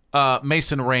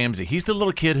Mason Ramsey? He's the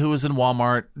little kid who was in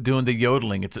Walmart doing the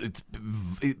yodeling. It's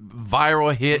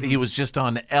viral hit. He was just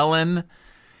on Ellen.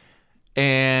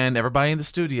 And everybody in the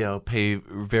studio pay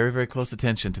very, very close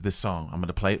attention to this song. I'm going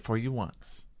to play it for you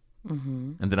once.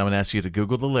 Mm-hmm. And then I'm going to ask you to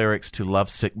Google the lyrics to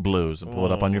Lovesick Blues and pull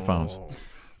it up on your phones.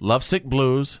 Lovesick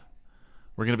Blues.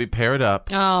 We're going to be paired up.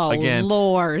 Oh, again.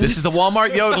 Lord. This is the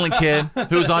Walmart yodeling kid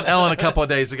who was on Ellen a couple of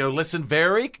days ago. Listen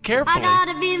very carefully. I got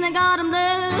a feeling autumn blue.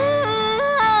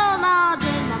 Oh, Lord,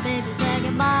 since my baby said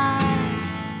goodbye.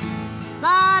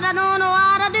 Lord, I don't know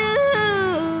what I do.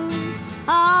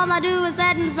 All I do is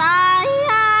sit inside.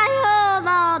 Oh,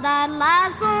 Lord, that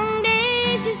last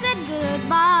Sunday she said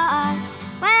goodbye.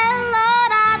 Well,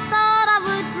 Lord, I thought I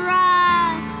would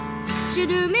cry. She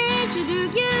do me, she do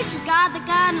you. She's got the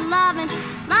kind of loving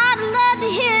I'd love to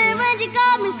hear when she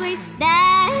called me sweet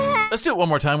dad. Let's do it one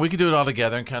more time. We can do it all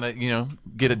together and kind of,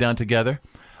 get it down together.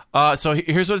 So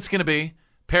here's what it's going to be.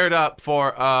 Paired up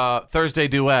for Thursday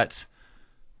duets.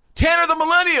 Tanner the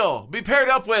Millennial be paired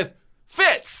up with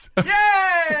Fitz.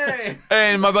 Yay!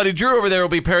 And my buddy Drew over there will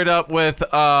be paired up with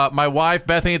my wife,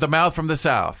 Bethany at the Mouth from the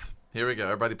South. Here we go.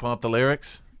 Everybody pulling up the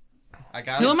lyrics. I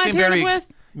got Who it. am I paired with?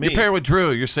 You're paired with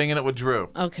Drew. You're singing it with Drew.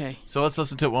 Okay. So let's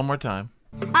listen to it one more time.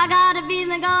 I got a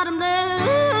feeling autumn blue.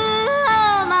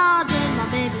 Oh, Lord, since my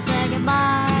baby said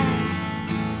goodbye.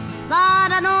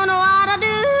 Lord, I don't know what I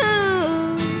do.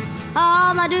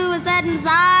 All I do is sit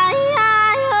inside.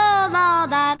 Oh,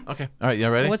 Lord, that. Okay. All right. You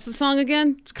ready? What's the song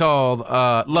again? It's called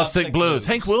Lovesick Blues.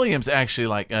 Hank Williams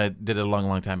actually did it a long,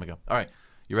 long time ago. All right.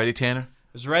 You ready, Tanner?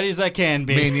 As ready as I can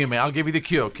be. Me and you, man. I'll give you the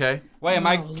cue, okay? Wait,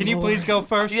 can you please go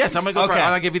first? Yes, I'm going to go first.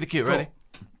 I'll give you the cue. Cool. Ready?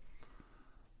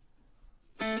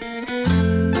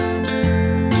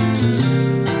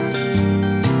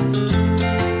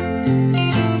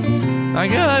 I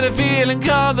got a feeling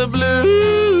called the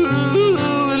blue,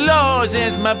 Lord,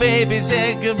 since my baby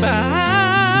said goodbye.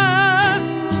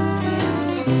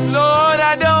 Lord,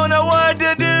 I don't know what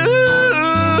to do.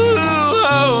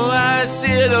 Oh, I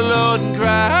sit alone and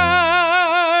cry.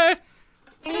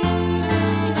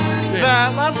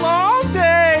 That last long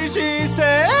day she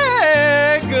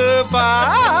said goodbye.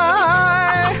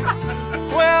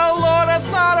 Well, Lord, I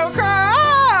thought I'd cry.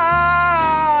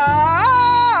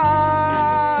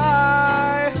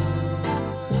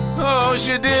 Oh,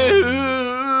 she do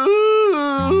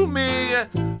me.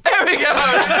 There we go.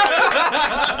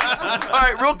 All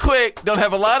right, real quick. Don't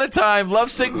have a lot of time.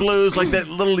 Lovesick Blues, like that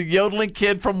little yodeling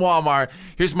kid from Walmart.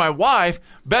 Here's my wife,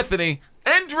 Bethany,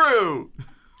 and Drew.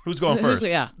 Who's going first?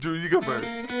 Drew, you go first.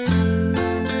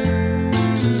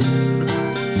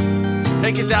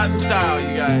 Take us out in style,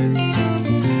 you guys.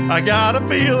 I got a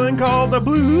feeling called the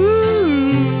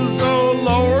blues. Oh,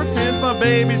 Lord, since my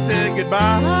baby said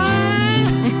goodbye.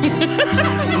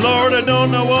 Lord, I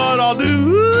don't know what I'll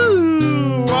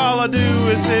do. All I do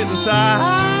is sit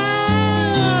inside.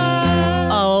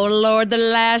 Oh, Lord, the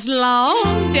last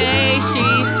long day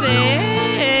she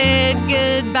said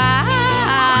goodbye.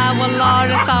 Well, Lord,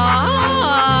 I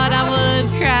thought I would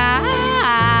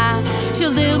cry.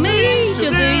 She'll do me,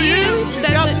 she'll do you.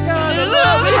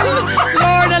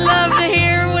 Lord, I love to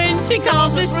hear when she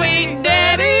calls me sweet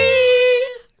daddy.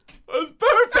 That's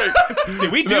perfect. See,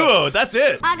 we duo. That's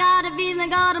it. I got a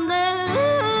feeling autumn blue.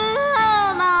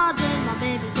 Oh, Lord, since my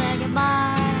baby said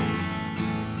goodbye.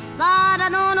 Lord, I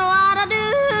don't know what I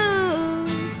do.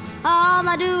 All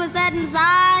I do is sit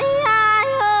inside.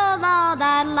 Oh, Lord,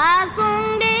 that last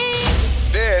Sunday.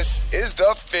 This is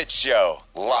The Fitz Show,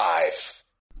 live.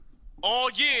 Oh,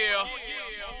 yeah.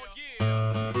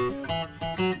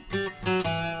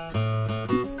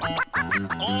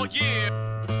 Oh, yeah.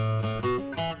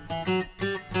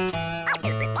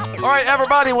 All right,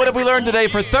 everybody, what have we learned today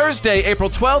for Thursday, April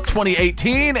 12th,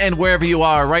 2018? And wherever you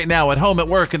are right now, at home, at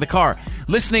work, in the car,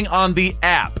 listening on the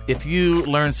app. If you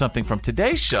learned something from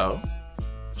today's show,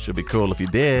 should be cool if you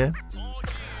did,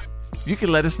 you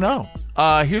can let us know.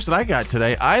 Here's what I got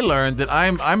today. I learned that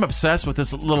I'm obsessed with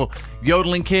this little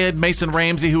yodeling kid, Mason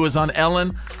Ramsey, who was on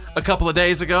Ellen a couple of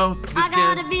days ago. I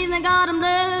got a feeling autumn blue.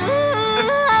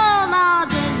 Oh,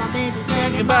 Lord, since my baby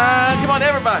said Goodbye. Come on,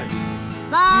 everybody.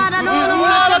 Lord, I don't know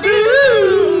what I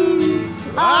do.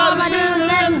 All I do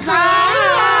is sit inside.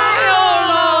 Oh,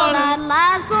 Lord, that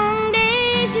last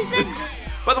Sunday she said.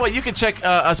 By the way, you can check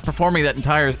us performing that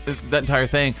entire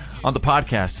thing on the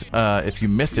podcast if you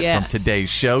missed it from today's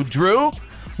show. Drew,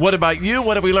 what about you?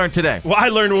 What have we learned today? Well, I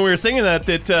learned when we were singing that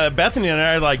Bethany and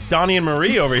I are like Donnie and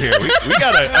Marie over here. We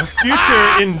got a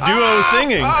future in duo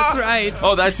singing. That's right.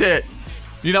 Oh, that's it.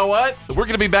 You know what? We're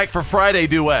going to be back for Friday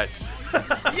duets.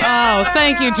 Oh,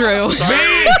 thank you, Drew.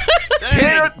 Me,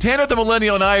 Tanner the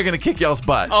Millennial, and I are going to kick y'all's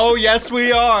butt. Oh, yes,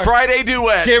 we are. Friday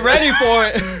duets. Get ready for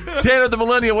it. Tanner the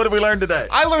Millennial, what have we learned today?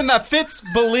 I learned that Fitz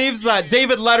believes that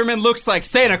David Letterman looks like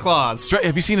Santa Claus.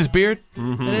 Have you seen his beard?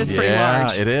 It is pretty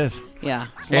large. Yeah, it is. Yeah.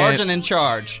 It's large and in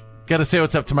charge. Got to say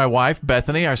what's up to my wife,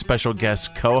 Bethany, our special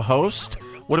guest co-host.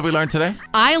 What have we learned today?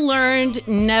 I learned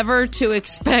never to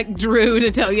expect Drew to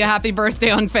tell you happy birthday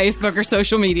on Facebook or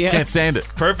social media. Can't stand it.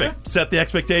 Perfect. Set the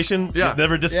expectation. Yeah.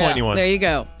 Never disappoint anyone. There you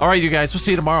go. All right, you guys. We'll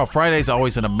see you tomorrow. Friday's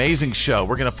always an amazing show.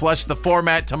 We're going to flush the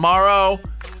format tomorrow.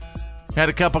 Had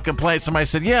a couple complaints. Somebody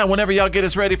said, yeah, whenever y'all get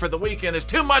us ready for the weekend, there's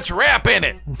too much rap in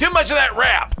it. Too much of that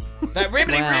rap. That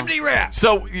ribbity rap.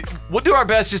 So we'll do our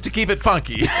best just to keep it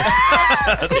funky.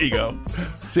 There you go.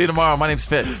 See you tomorrow. My name's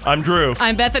Fitz. I'm Drew.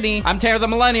 I'm Bethany. I'm Tara the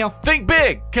Millennial. Think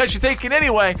big, because you're thinking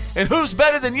anyway. And who's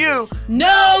better than you?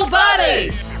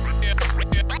 Nobody!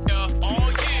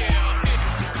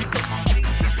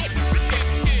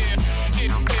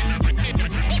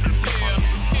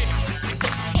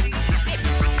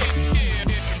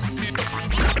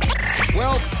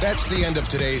 Well, that's the end of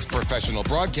today's professional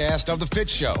broadcast of The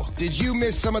Fitz Show. Did you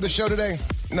miss some of the show today?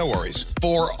 No worries.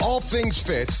 For all things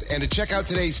Fitz and to check out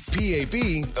today's PAB,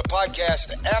 the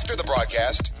podcast after the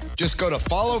broadcast, just go to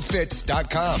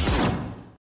followfitz.com.